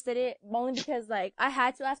I've understood it only because like I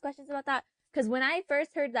had to ask questions about that. Because when I first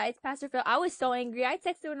heard that it's pass or fail, I was so angry. I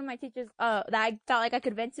texted one of my teachers that I felt like I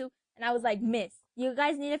could vent to, and I was like, "Miss, you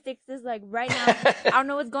guys need to fix this like right now. I don't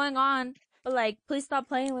know what's going on, but like, please stop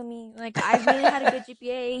playing with me. Like, I really had a good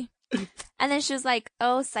GPA." And then she was like,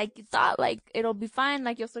 "Oh, psych, you thought like it'll be fine,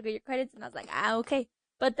 like you'll still get your credits." And I was like, okay.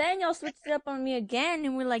 But then y'all switched it up on me again,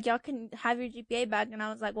 and we're like, y'all can have your GPA back. And I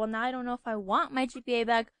was like, well, now I don't know if I want my GPA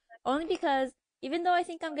back, only because even though I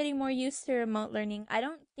think I'm getting more used to remote learning, I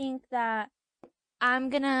don't think that I'm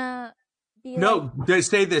gonna be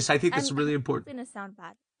say this. I think this is really important. It's gonna sound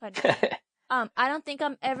bad, but I don't think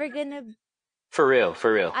I'm ever gonna. For real.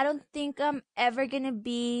 I don't think I'm ever gonna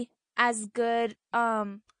be as good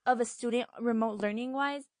of a student remote learning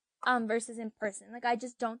wise versus in person. Like, I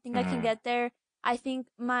just don't think I can get there. I think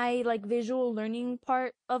my like visual learning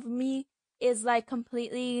part of me is like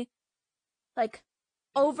completely like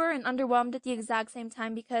over and underwhelmed at the exact same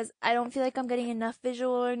time, because I don't feel like I'm getting enough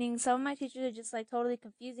visual learning. Some of my teachers are just like totally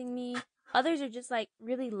confusing me. Others are just like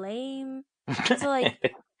really lame. So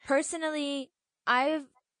like personally, I've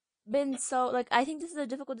been so like, I think this is a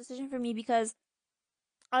difficult decision for me because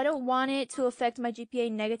I don't want it to affect my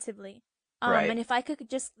GPA negatively. Right. And if I could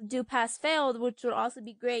just do pass failed, which would also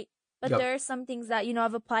be great. But there are some things that, you know,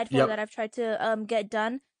 I've applied for that I've tried to get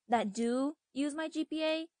done that do use my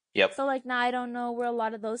GPA. Yep. So like now I don't know where a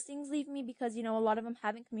lot of those things leave me, because, you know, a lot of them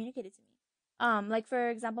haven't communicated to me. Like for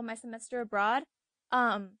example, my semester abroad,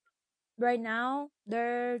 right now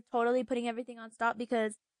they're totally putting everything on stop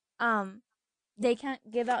because they can't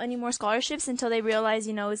give out any more scholarships until they realize,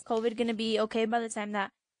 you know, is COVID going to be okay by the time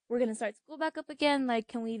that we're going to start school back up again? Like,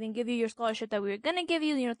 can we even give you your scholarship that we were going to give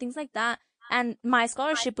you? You know, things like that. And my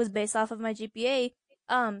scholarship was based off of my GPA.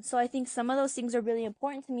 So I think some of those things are really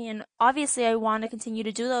important to me. And obviously I want to continue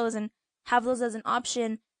to do those and have those as an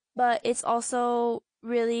option. But it's also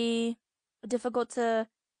really difficult to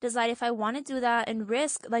decide if I want to do that and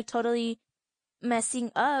risk like totally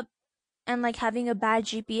messing up and like having a bad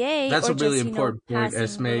GPA. That's or a really just, important point,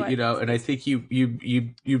 Esme. You know, and I think you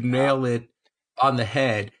nail it on the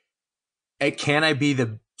head. Can I be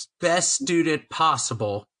the best student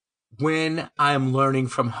possible when I'm learning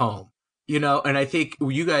from home? You know, and I think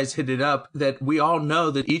you guys hit it up that we all know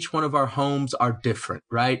that each one of our homes are different,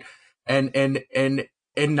 right? And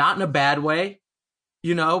not in a bad way,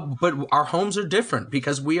 you know, but our homes are different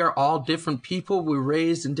because we are all different people. We're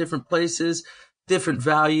raised in different places, different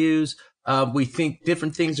values. We think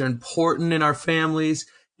different things are important in our families,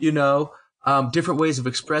 you know. different ways of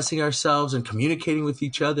expressing ourselves and communicating with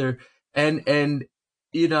each other. And,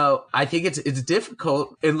 you know, I think it's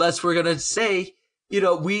difficult unless we're going to say, you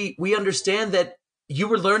know, we understand that you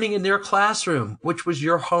were learning in their classroom, which was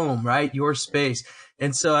your home, right? Your space.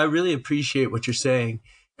 And so I really appreciate what you're saying.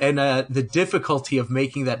 And the difficulty of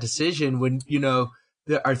making that decision when, you know,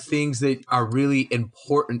 there are things that are really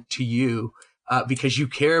important to you because you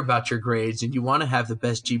care about your grades and you want to have the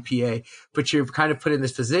best GPA, but you're kind of put in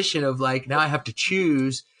this position of like, now I have to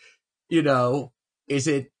choose, you know, is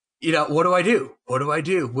it, you know, what do I do? What do I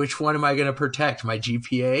do? Which one am I going to protect? My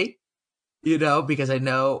GPA? You know, because I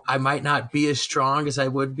know I might not be as strong as I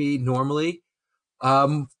would be normally.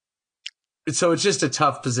 So it's just a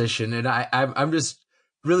tough position. And I'm just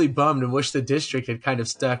really bummed and wish the district had kind of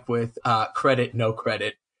stuck with credit, no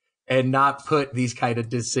credit, and not put these kind of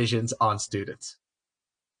decisions on students.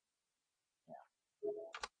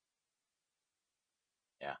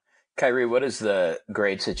 Kyrie, what does the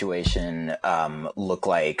grade situation look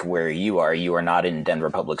like where you are? You are not in Denver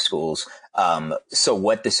Public Schools. So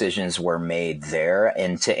what decisions were made there?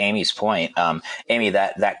 And to Amy's point, Amy,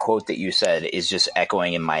 that quote that you said is just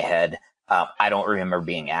echoing in my head. I don't remember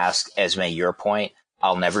being asked. Esme, your point,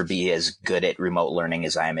 I'll never be as good at remote learning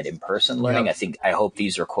as I am at in-person learning. Yep. I hope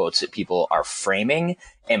these are quotes that people are framing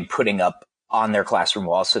and putting up on their classroom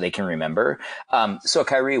walls so they can remember. So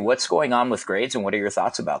Kyrie, what's going on with grades and what are your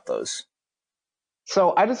thoughts about those?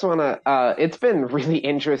 So I just want to, it's been really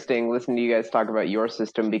interesting listening to you guys talk about your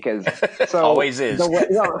system because so always is.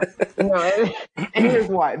 And here's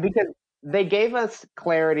why, because they gave us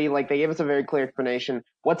clarity, like they gave us a very clear explanation.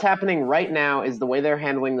 What's happening right now is the way they're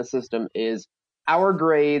handling the system is our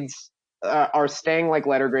grades are staying like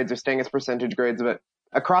letter grades, are staying as percentage grades, but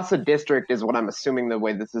across the district is what I'm assuming the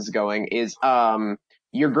way this is going is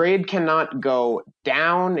your grade cannot go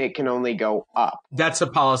down, it can only go up. That's a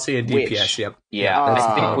policy in DPS, yep. Yeah,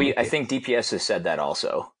 I think DPS has said that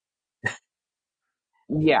also.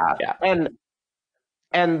 Yeah. And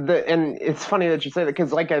it's funny that you say that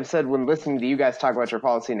because like I've said, when listening to you guys talk about your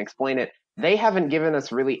policy and explain it, they haven't given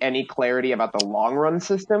us really any clarity about the long run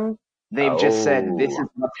system. They've just said this is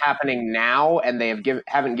what's happening now, and they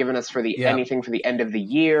haven't given us for anything for the end of the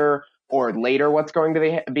year or later what's going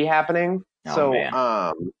to be happening.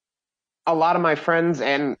 A lot of my friends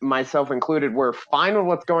and myself included were fine with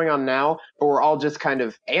what's going on now, but we're all just kind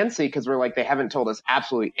of antsy because we're like they haven't told us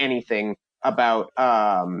absolutely anything about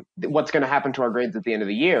what's going to happen to our grades at the end of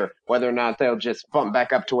the year, whether or not they'll just bump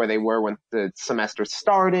back up to where they were when the semester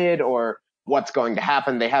started or what's going to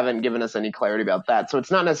happen. They haven't given us any clarity about that. So it's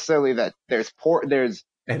not necessarily that they've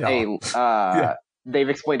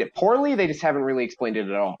explained it poorly. They just haven't really explained it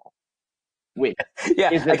at all. Wait, yeah,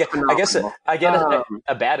 I guess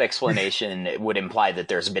a bad explanation would imply that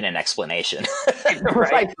there's been an explanation.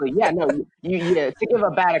 Precisely. Yeah, no, to give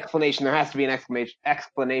a bad explanation, there has to be an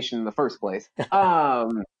explanation in the first place.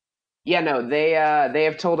 Yeah, no, they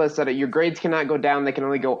have told us that your grades cannot go down; they can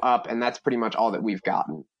only go up, and that's pretty much all that we've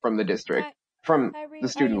gotten from the district, from the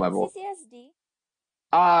student level.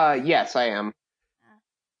 CCSD? Yes, I am.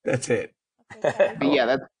 That's it. Okay, but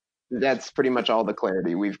yeah, that's pretty much all the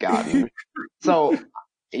clarity we've gotten. So,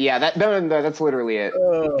 yeah, that's literally it.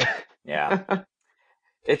 Yeah.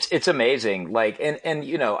 It's amazing. Like, and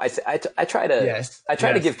you know, I try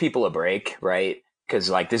to give people a break, right? Because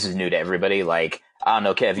like this is new to everybody. Like, I don't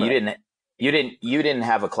know, Kev, right. You didn't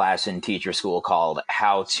have a class in teacher school called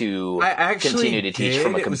How to Continue to Teach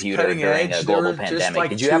from a Computer during a global pandemic.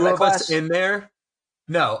 Like did you have that class in there?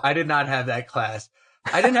 No, I did not have that class.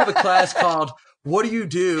 I didn't have a class called What Do You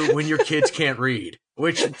Do When Your Kids Can't Read?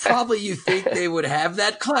 Which probably you think they would have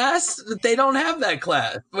that class, but they don't have that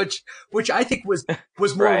class, which I think was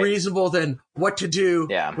more reasonable than what to do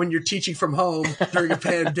when you're teaching from home during a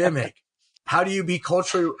pandemic. How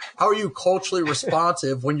are you culturally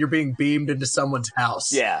responsive when you're being beamed into someone's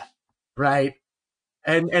house? Yeah. Right.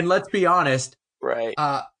 And let's be honest. Right.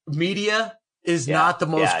 Media is not the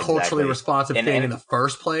most culturally responsive thing in the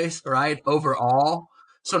first place, right? Overall.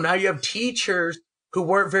 So now you have teachers who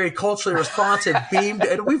weren't very culturally responsive beamed,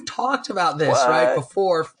 and we've talked about this, right,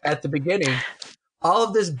 before at the beginning. All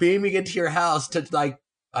of this beaming into your house to, like,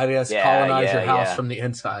 I guess, colonize your house from the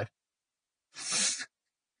inside.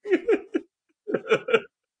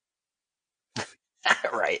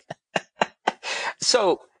 Right.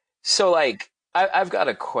 So like, I've got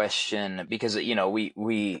a question because, you know,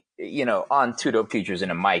 we on Two Dope Teachers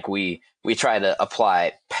and a Mic, we try to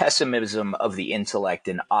apply pessimism of the intellect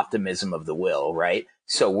and optimism of the will, right?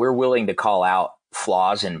 So we're willing to call out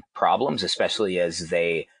flaws and problems, especially as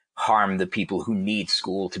they harm the people who need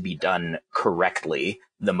school to be done correctly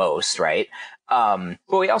the most, right?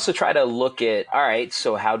 But we also try to look at, all right,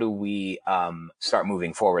 so how do we start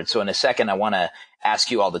moving forward? So in a second, I want to ask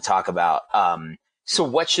you all to talk about, so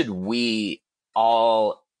what should we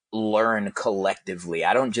all learn collectively?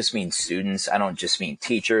 I don't just mean students. I don't just mean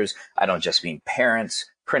teachers. I don't just mean parents,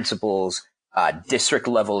 principals, district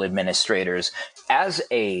level administrators. As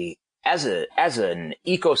an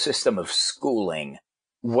ecosystem of schooling,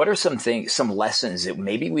 what are some lessons that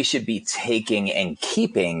maybe we should be taking and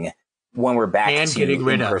keeping when we're back to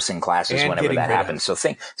in-person classes whenever that happens?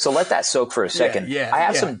 So let that soak for a second. I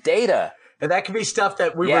have some data. And that could be stuff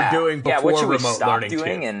that we were doing before what should we remote stop learning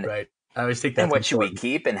doing, too, and right? I always think that's and what should we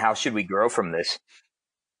keep, and how should we grow from this?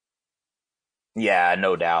 Yeah,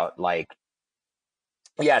 no doubt.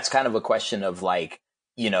 It's kind of a question of what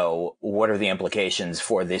are the implications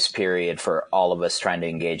for this period for all of us trying to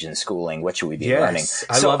engage in schooling? What should we be learning?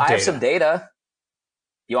 I have some data.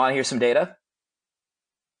 You want to hear some data?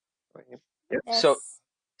 Yes.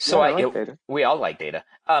 We all like data.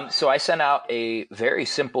 So I sent out a very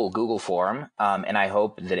simple Google form, and I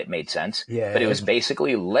hope that it made sense. Yeah. But it was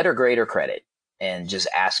basically letter grade or credit, and just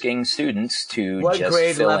asking students to what just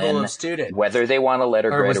grade fill level in of student? whether they want a letter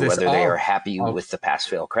grade or whether they are happy with the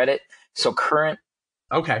pass-fail credit. So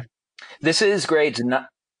Okay. This is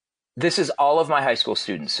all of my high school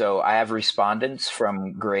students. So I have respondents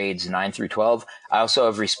from grades 9 through 12. I also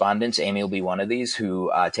have respondents, Amy will be one of these,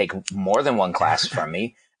 who take more than one class from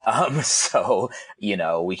me. So,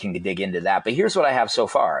 we can dig into that. But here's what I have so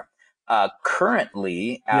far.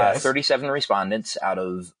 Currently, 37 respondents out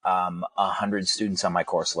of 100 students on my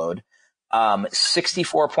course load.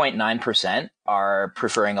 64.9% are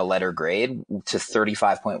preferring a letter grade to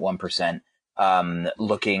 35.1%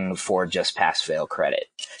 looking for just pass-fail credit.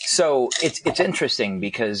 So it's interesting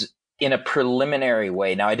because in a preliminary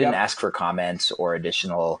way, now I didn't ask for comments or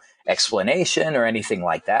additional explanation or anything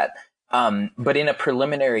like that. But in a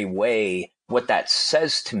preliminary way, what that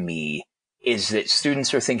says to me is that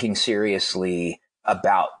students are thinking seriously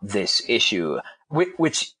about this issue,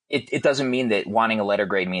 which it doesn't mean that wanting a letter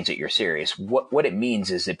grade means that you're serious. What it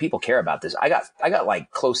means is that people care about this. I got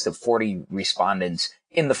like close to 40 respondents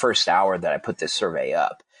in the first hour that I put this survey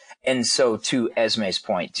up. And so to Esme's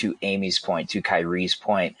point, to Amy's point, to Kyrie's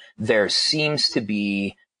point, there seems to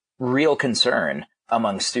be real concern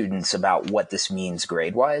among students about what this means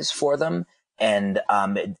grade-wise for them. And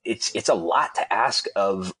it's a lot to ask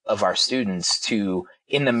of our students to,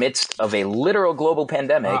 in the midst of a literal global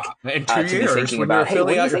pandemic, in 2 to years, be thinking about, hey, what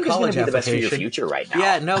do you think is going to be the best for your future right now?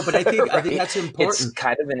 Yeah, no, but I think that's important. It's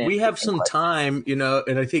kind of we have some time,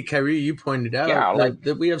 and I think, Kyrie, you pointed out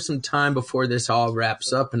that we have some time before this all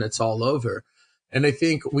wraps up and it's all over. And I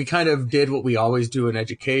think we kind of did what we always do in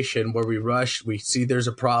education, where we rush, we see there's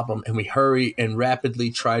a problem, and we hurry and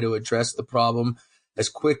rapidly try to address the problem as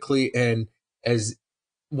quickly and as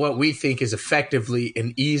what we think is effectively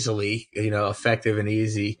and easily. Effective and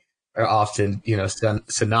easy are often,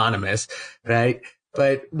 synonymous, right?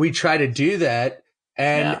 But we try to do that.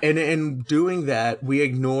 And in doing that, we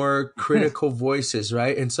ignore critical voices,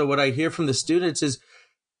 right? And so what I hear from the students is,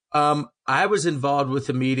 I was involved with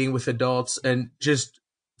a meeting with adults, and just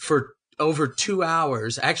for over 2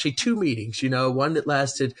 hours, actually 2 meetings, one that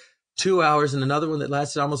lasted 2 hours and another one that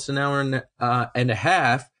lasted almost an hour and a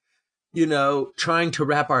half, trying to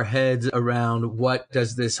wrap our heads around what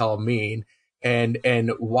does this all mean, and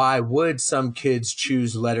why would some kids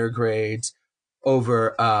choose letter grades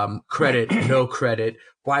over credit, no credit?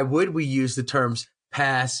 Why would we use the terms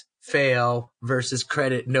pass, fail versus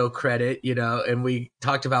credit, no credit, and we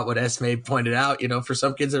talked about what Esme pointed out, for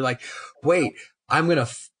some kids, they're like, wait, I'm going to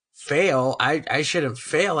fail. I shouldn't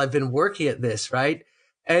fail. I've been working at this. Right.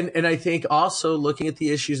 And I think also looking at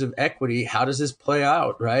the issues of equity, how does this play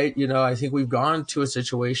out? Right. I think we've gone to a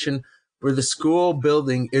situation where the school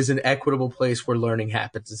building is an equitable place where learning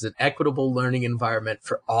happens. It's an equitable learning environment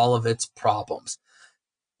for all of its problems.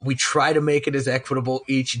 We try to make it as equitable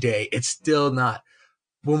each day. It's still not.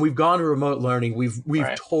 When we've gone to remote learning, we've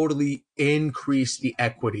totally increased the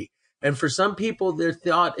equity. And for some people, their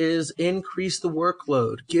thought is increase the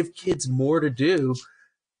workload, give kids more to do.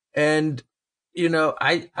 And,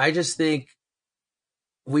 I just think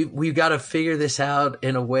we've got to figure this out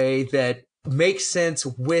in a way that makes sense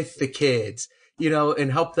with the kids,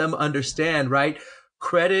 and help them understand, right?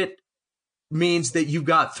 Credit means that you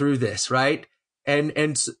got through this, right? And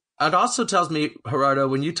it also tells me, Gerardo,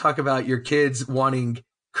 when you talk about your kids wanting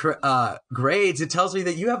grades, it tells me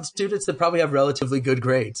that you have students that probably have relatively good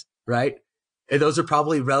grades, right? And those are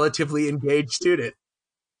probably relatively engaged students,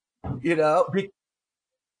 Yeah,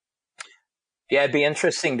 it'd be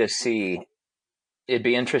interesting to see. it'd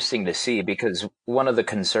be interesting to see, because one of the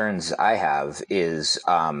concerns I have is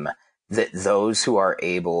that those who are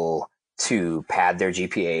able to pad their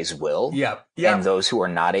GPAs will, and those who are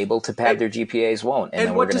not able to pad their GPAs won't. And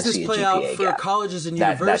then what does this play out for colleges and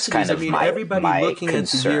universities? That's kind of everybody looking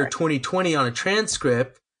concern. At the year 2020 on a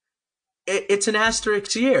transcript, it's an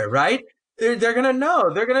asterisk year, right? They're going to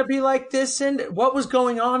know. They're going to be like this, and what was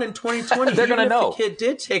going on in 2020? They're going to know. The kid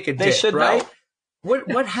did take a dip, they should right? Know.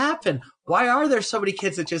 What happened? Why are there so many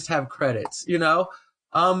kids that just have credits?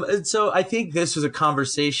 And so I think this was a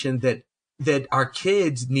conversation that our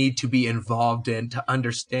kids need to be involved in, to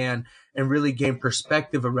understand and really gain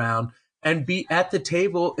perspective around, and be at the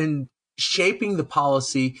table in shaping the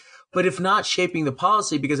policy. But if not shaping the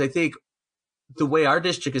policy, because I think the way our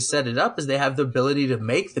district has set it up is they have the ability to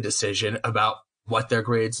make the decision about what their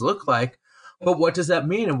grades look like. But what does that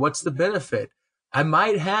mean, and what's the benefit? I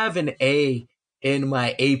might have an A in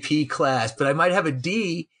my AP class, but I might have a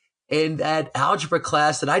D in that algebra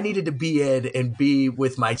class that I needed to be in and be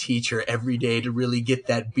with my teacher every day to really get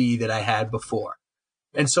that B that I had before.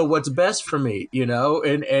 And so what's best for me,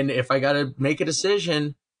 and if I got to make a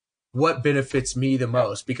decision, what benefits me the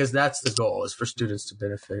most? Because that's the goal, is for students to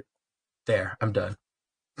benefit. There, I'm done.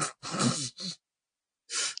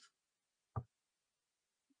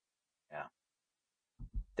 Yeah.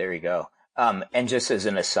 There you go. And just as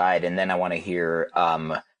an aside, and then I want to hear,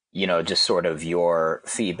 just sort of your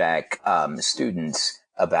feedback, students,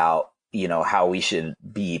 about, how we should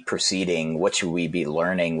be proceeding. What should we be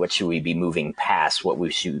learning? What should we be moving past?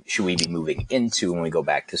 What should we be moving into when we go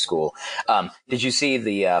back to school? Did you see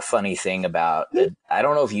the funny thing about, I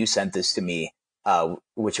don't know if you sent this to me,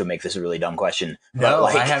 which would make this a really dumb question. No,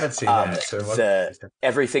 I haven't seen that. So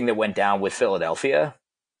everything that went down with Philadelphia.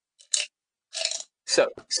 So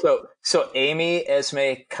Amy,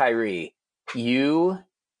 Esme, Kyrie, you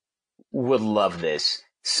would love this.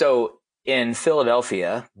 So in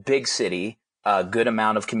Philadelphia, big city, a good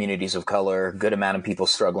amount of communities of color, good amount of people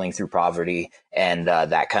struggling through poverty and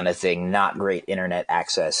that kind of thing, not great internet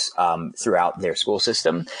access throughout their school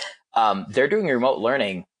system. They're doing remote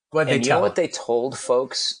learning. And you know what they told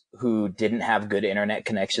folks who didn't have good internet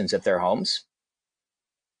connections at their homes?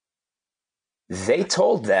 They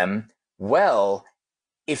told them, well,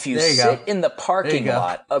 if you sit in the parking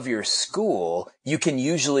lot of your school, you can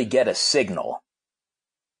usually get a signal.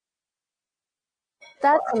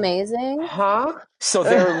 That's amazing. Huh? So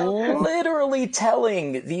they're literally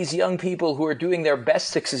telling these young people who are doing their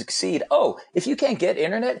best to succeed, oh, if you can't get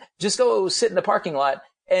internet, just go sit in the parking lot.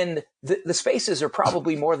 And the spaces are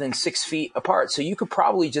probably more than 6 feet apart. So you could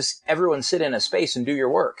probably just everyone sit in a space and do your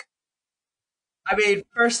work. I mean,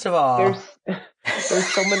 first of all, there's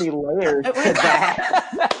so many layers to that.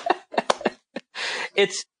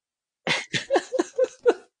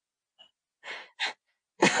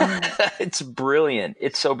 It's brilliant.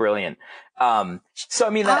 It's so brilliant. So I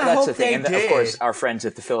mean, that's the thing. And of course, our friends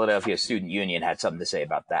at the Philadelphia Student Union had something to say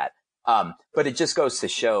about that. But it just goes to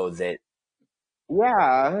show that.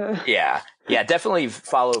 Yeah, definitely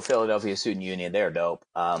follow Philadelphia Student Union. They're dope.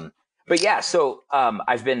 But yeah, so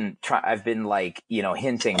I've been like,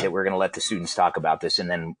 hinting that we're going to let the students talk about this, and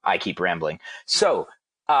then I keep rambling. So,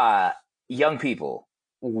 young people,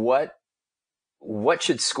 what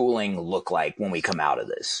should schooling look like when we come out of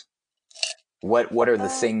this? What are the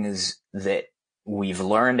things that we've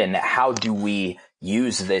learned, and how do we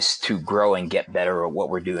use this to grow and get better at what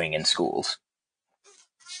we're doing in schools?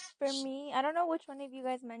 For me, I don't know which one of you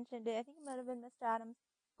guys mentioned it. I think it might have been Mr. Adams,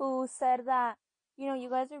 who said that, you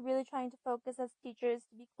guys are really trying to focus as teachers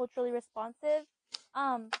to be culturally responsive.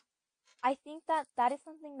 I think that is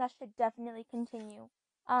something that should definitely continue.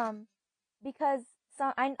 Because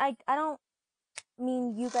I don't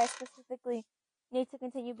mean you guys specifically need to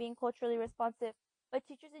continue being culturally responsive, but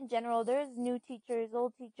teachers in general. There's new teachers,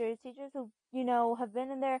 old teachers who, have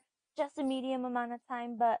been in there just a medium amount of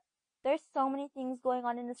time, but there's so many things going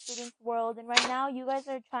on in the students' world, and right now you guys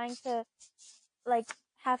are trying to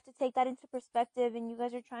have to take that into perspective, and you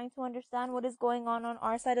guys are trying to understand what is going on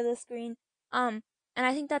our side of the screen. And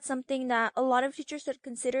I think that's something that a lot of teachers should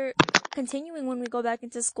consider continuing when we go back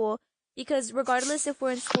into school, because regardless if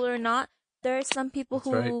we're in school or not, there are some people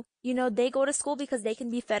who, they go to school because they can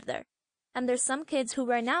be fed there. And there's some kids who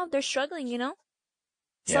right now they're struggling,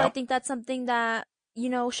 So I think that's something that,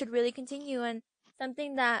 should really continue, and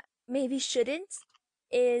something that maybe shouldn't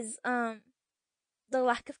is the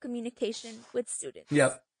lack of communication with students.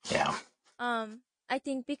 Yep. Yeah. I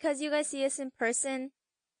think because you guys see us in person,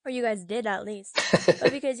 or you guys did at least, but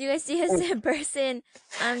because you guys see us in person,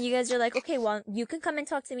 you guys are like, okay, well, you can come and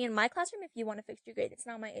talk to me in my classroom if you want to fix your grade. It's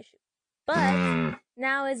not my issue. But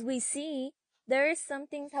now as we see, there is some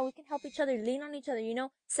things how we can help each other, lean on each other, you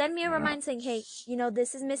know, send me a reminder saying, hey, you know,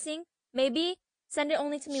 this is missing. Maybe send it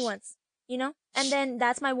only to me once, you know, and then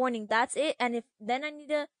that's my warning. That's it. And if then I need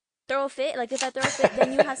to throw a fit, like if I throw a fit,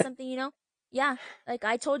 then you have something, you know, yeah, like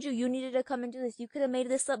I told you, you needed to come and do this. You could have made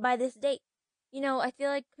this up by this date. You know, I feel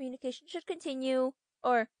like communication should continue,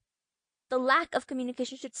 or the lack of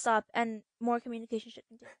communication should stop and more communication should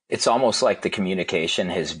continue. It's almost like the communication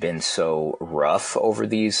has been so rough over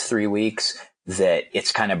these 3 weeks that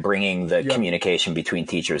it's kind of bringing the communication between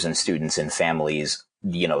teachers and students and families,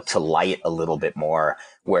 you know, to light a little bit more,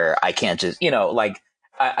 where I can't just, you know, like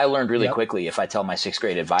I learned really quickly, if I tell my 6th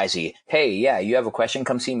grade advisee, hey, yeah, you have a question,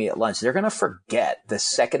 come see me at lunch, they're going to forget the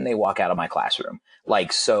second they walk out of my classroom.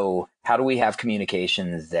 Like, so how do we have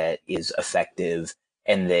communication that is effective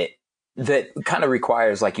and that kind of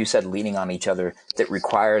requires, like you said, leaning on each other, that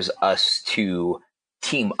requires us to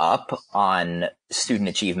team up on student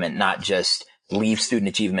achievement, not just leave student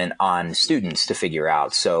achievement on students to figure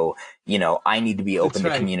out. So, you know, I need to be open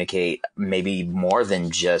to communicate maybe more than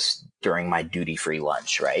just during my duty-free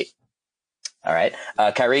lunch, right? All right.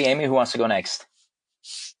 Kyrie, Amy, who wants to go next?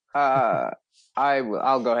 I'll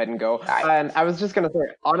go ahead and go. Right. And I was just going to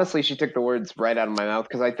say, honestly, she took the words right out of my mouth,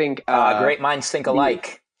 because I think... great minds think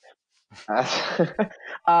alike.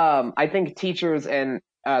 I think teachers and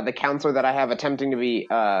the counselor that I have attempting to be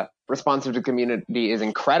responsive to community is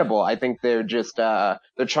incredible. I think they're just they're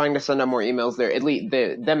trying to send out more emails. They're at least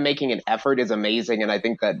them making an effort is amazing, and I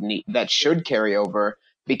think that should carry over,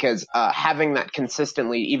 because having that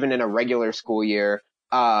consistently, even in a regular school year,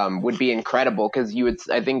 would be incredible. Because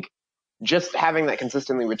I think just having that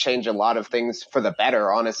consistently would change a lot of things for the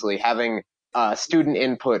better. Honestly, having student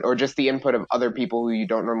input or just the input of other people who you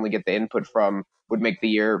don't normally get the input from would make the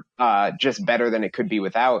year just better than it could be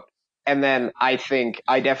without. And then I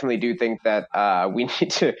definitely do think that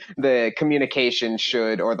the communication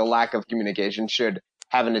should, or the lack of communication should,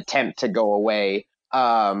 have an attempt to go away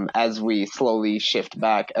as we slowly shift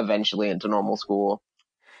back eventually into normal school.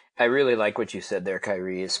 I really like what you said there,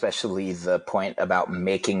 Kyrie, especially the point about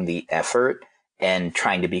making the effort and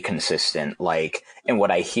trying to be consistent. Like, and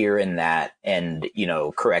what I hear in that, and, you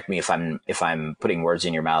know, correct me if I'm putting words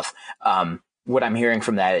in your mouth. What I'm hearing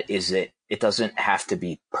from that is that it doesn't have to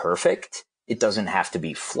be perfect. It doesn't have to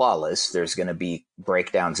be flawless. There's going to be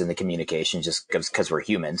breakdowns in the communication just because we're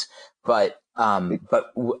humans. But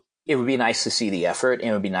it would be nice to see the effort, and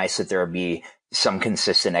it would be nice that there would be some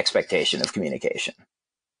consistent expectation of communication.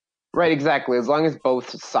 Right, exactly. As long as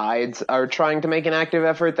both sides are trying to make an active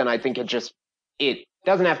effort, then I think it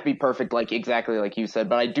doesn't have to be perfect, exactly like you said.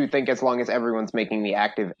 But I do think as long as everyone's making the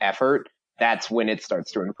active effort, that's when it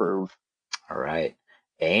starts to improve. All right.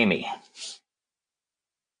 Amy.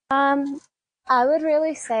 I would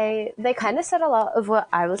really say they kind of said a lot of what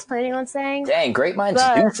I was planning on saying. Dang, great minds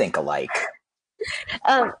do think alike.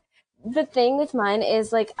 The thing with mine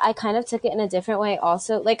is, I kind of took it in a different way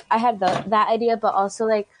also. I had that idea, but also,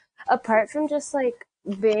 apart from just,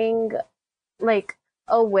 being,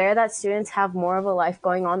 aware that students have more of a life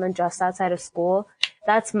going on than just outside of school,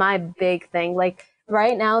 that's my big thing.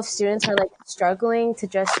 Right now, students are, struggling to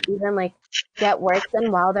just even, get work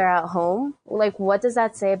done while they're at home. What does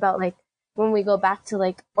that say about, when we go back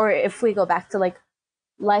to, or if we go back to,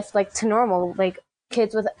 life, to normal,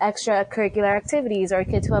 kids with extracurricular activities or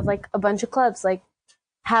kids who have, a bunch of clubs,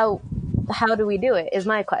 how do we do it is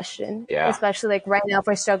my question. Yeah. Especially, right now if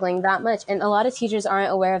we're struggling that much. And a lot of teachers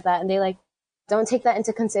aren't aware of that, and they, don't take that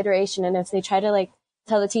into consideration. And if they try to,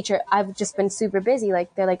 tell the teacher, I've just been super busy,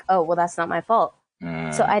 they're like, oh, well, that's not my fault.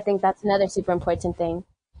 So I think that's another super important thing.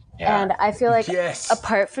 Yeah. And I feel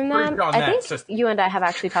apart from that, I think you and I have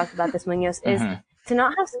actually talked about this, Munoz, is to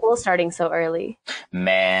not have school starting so early.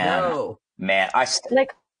 Man, I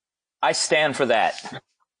stand for that.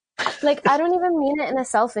 I don't even mean it in a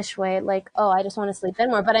selfish way, I just want to sleep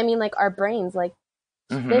in more. But I mean, our brains,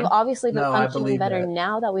 they've obviously been functioning better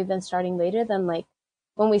now that we've been starting later than,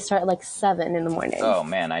 when we start, 7 in the morning. Oh,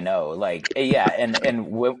 man, I know.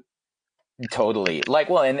 Totally.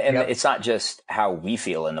 It's not just how we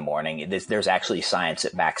feel in the morning. There's actually science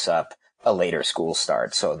that backs up a later school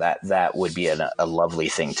start. So that would be a lovely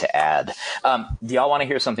thing to add. Do y'all want to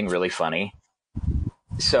hear something really funny?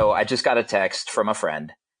 So I just got a text from a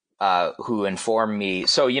friend who informed me.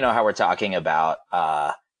 So you know how we're talking about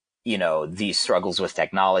these struggles with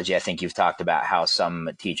technology. I think you've talked about how some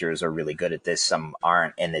teachers are really good at this, some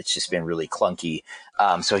aren't, and it's just been really clunky.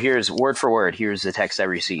 So here's word for word. Here's the text I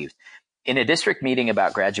received. In a district meeting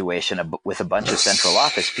about graduation with a bunch of central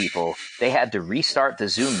office people, they had to restart the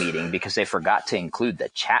Zoom meeting because they forgot to include the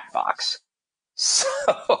chat box. So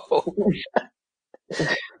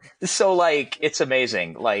So like, it's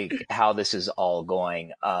amazing, like how this is all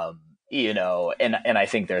going. You know, and I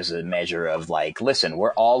think there's a measure of like, listen,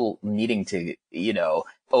 we're all needing to, you know,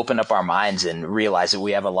 open up our minds and realize that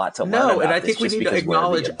we have a lot to learn. No, and I think we need to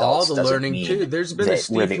acknowledge all the learning too. There's been a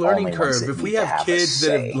steep learning curve. If we have kids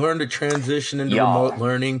that have learned to transition into remote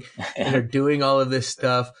learning and are doing all of this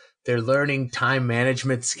stuff, they're learning time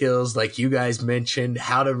management skills, like you guys mentioned,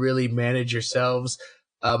 how to really manage yourselves.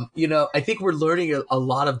 You know, I think we're learning a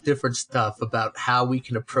lot of different stuff about how we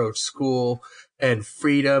can approach school and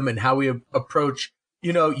freedom, and how we approach,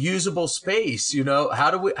 you know, usable space. You know,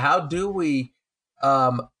 how do we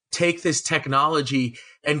take this technology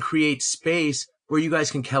and create space where you guys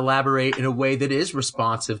can collaborate in a way that is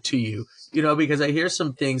responsive to you? You know, because I hear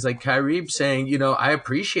some things like Kyrie saying, you know, I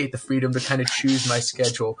appreciate the freedom to kind of choose my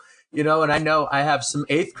schedule, you know, and I know I have some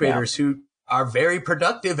 8th graders who are very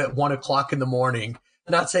productive at 1 o'clock in the morning.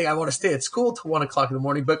 I'm not saying I want to stay at school till 1 o'clock in the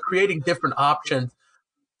morning, but creating different options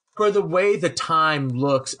for the way the time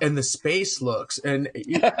looks and the space looks, and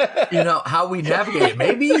you know how we navigate it.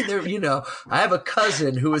 Maybe there, you know, I have a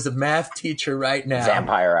cousin who is a math teacher right now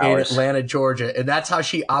Vampire hours. In Atlanta, Georgia, and that's how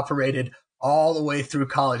she operated all the way through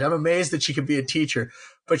college. I'm amazed that she could be a teacher,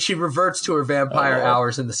 but she reverts to her vampire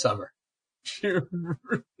hours in the summer.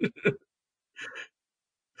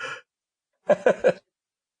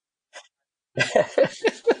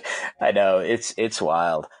 I know, it's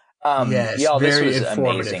wild. Yes, y'all, this very was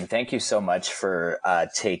informative. amazing. Thank you so much for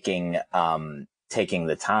taking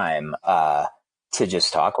the time to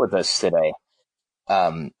just talk with us today.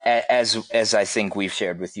 As I think we've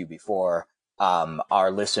shared with you before,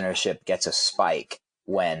 our listenership gets a spike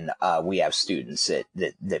when we have students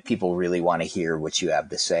that people really want to hear what you have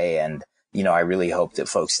to say, and you know, I really hope that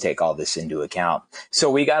folks take all this into account.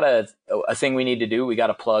 So we got a thing we need to do. We got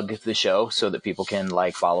to plug the show so that people can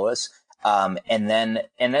like follow us. And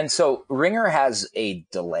then so Ringer has a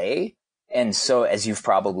delay. And so as you've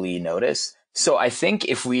probably noticed, so I think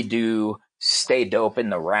if we do stay dope in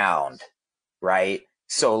the round, right?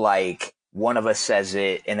 So like one of us says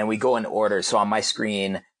it and then we go in order. So on my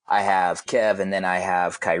screen, I have Kev and then I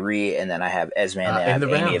have Kyrie and then I have Esme and then I have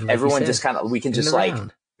Amy. Round, if like everyone just kind of, we can just like,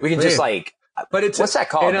 round. we can just like, but it's what's that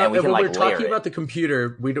called, man? We can when like we're talking about the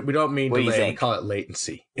computer, we don't mean delay. We call it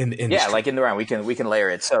latency in the industry. Yeah, like in the round, we can layer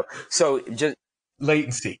it. So just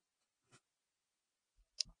latency.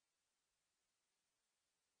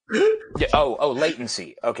 Yeah,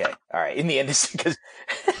 latency. Okay, all right. In the industry, because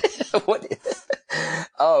what?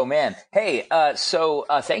 Oh man, hey. So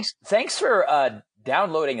thanks for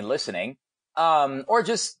downloading and listening. Or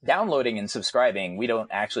just downloading and subscribing. We don't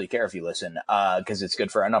actually care if you listen, because it's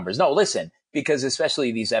good for our numbers. No, listen, because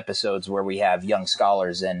especially these episodes where we have young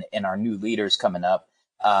scholars and our new leaders coming up,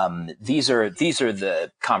 these are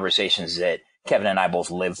the conversations that Kevin and I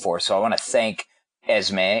both live for. So I want to thank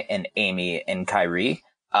Esme and Amy and Kyrie,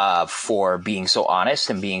 for being so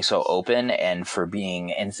honest and being so open and for being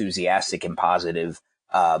enthusiastic and positive,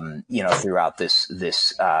 throughout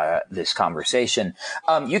this conversation.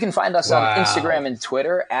 You can find us on Instagram and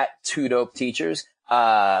Twitter at 2DopeTeachers.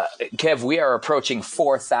 Kev, we are approaching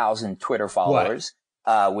 4,000 Twitter followers,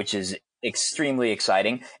 which is extremely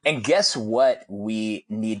exciting. And guess what we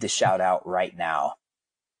need to shout out right now?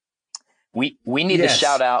 We need to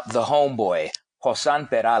shout out the homeboy, Josan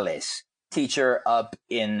Perales, teacher up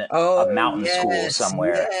in a mountain school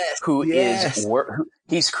somewhere,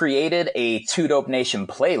 he's created a 2Dope Nation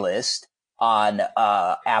playlist on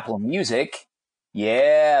Apple Music.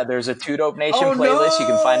 Yeah, there's a 2Dope Nation playlist. You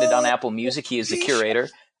can find it on Apple Music. He is the curator.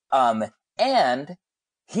 And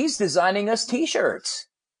he's designing us t-shirts.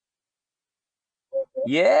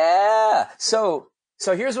 Yeah. So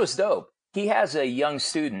here's what's dope. He has a young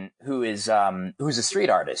student who is who's a street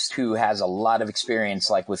artist who has a lot of experience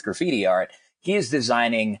like with graffiti art. He is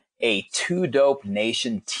designing a 2Dope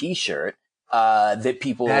Nation t-shirt that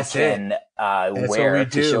people can wear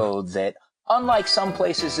to show that unlike some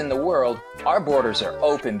places in the world, our borders are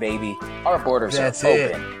open, baby. Our borders are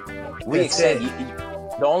open. We extend.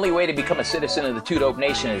 The only way to become a citizen of the 2Dope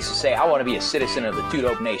Nation is to say, I want to be a citizen of the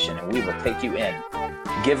 2Dope Nation, and we will take you in.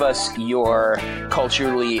 Give us your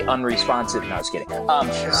culturally unresponsive. No, I was kidding.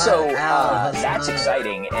 That's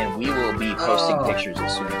exciting, and we will be posting pictures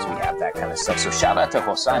as soon as we have that kind of stuff. So shout out to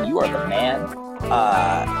Josan. You are the man.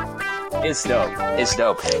 It's dope. It's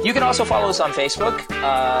dope. You can also follow us on Facebook,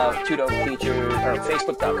 2Dope Teachers, or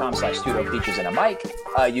facebook.com/2DopeTeachers and a mic.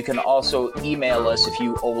 You can also email us if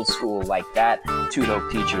you old school like that,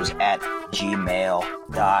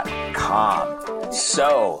 2DopeTeachers@gmail.com.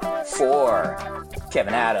 So for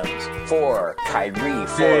Kevin Adams, for Kyrie,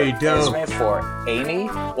 for Esme, for Amy.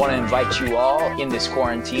 Want to invite you all in this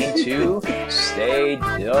quarantine to stay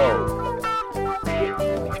dope.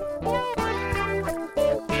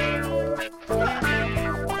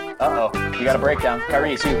 Uh-oh, you got a breakdown.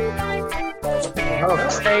 Kyrie, it's you. Oh,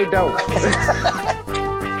 stay dope.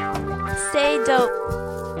 Stay dope.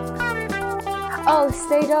 Oh,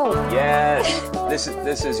 stay dope. Yes,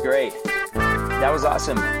 this is great. That was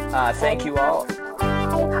awesome. Thank you all.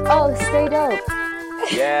 Oh, stay dope.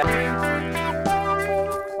 Yeah.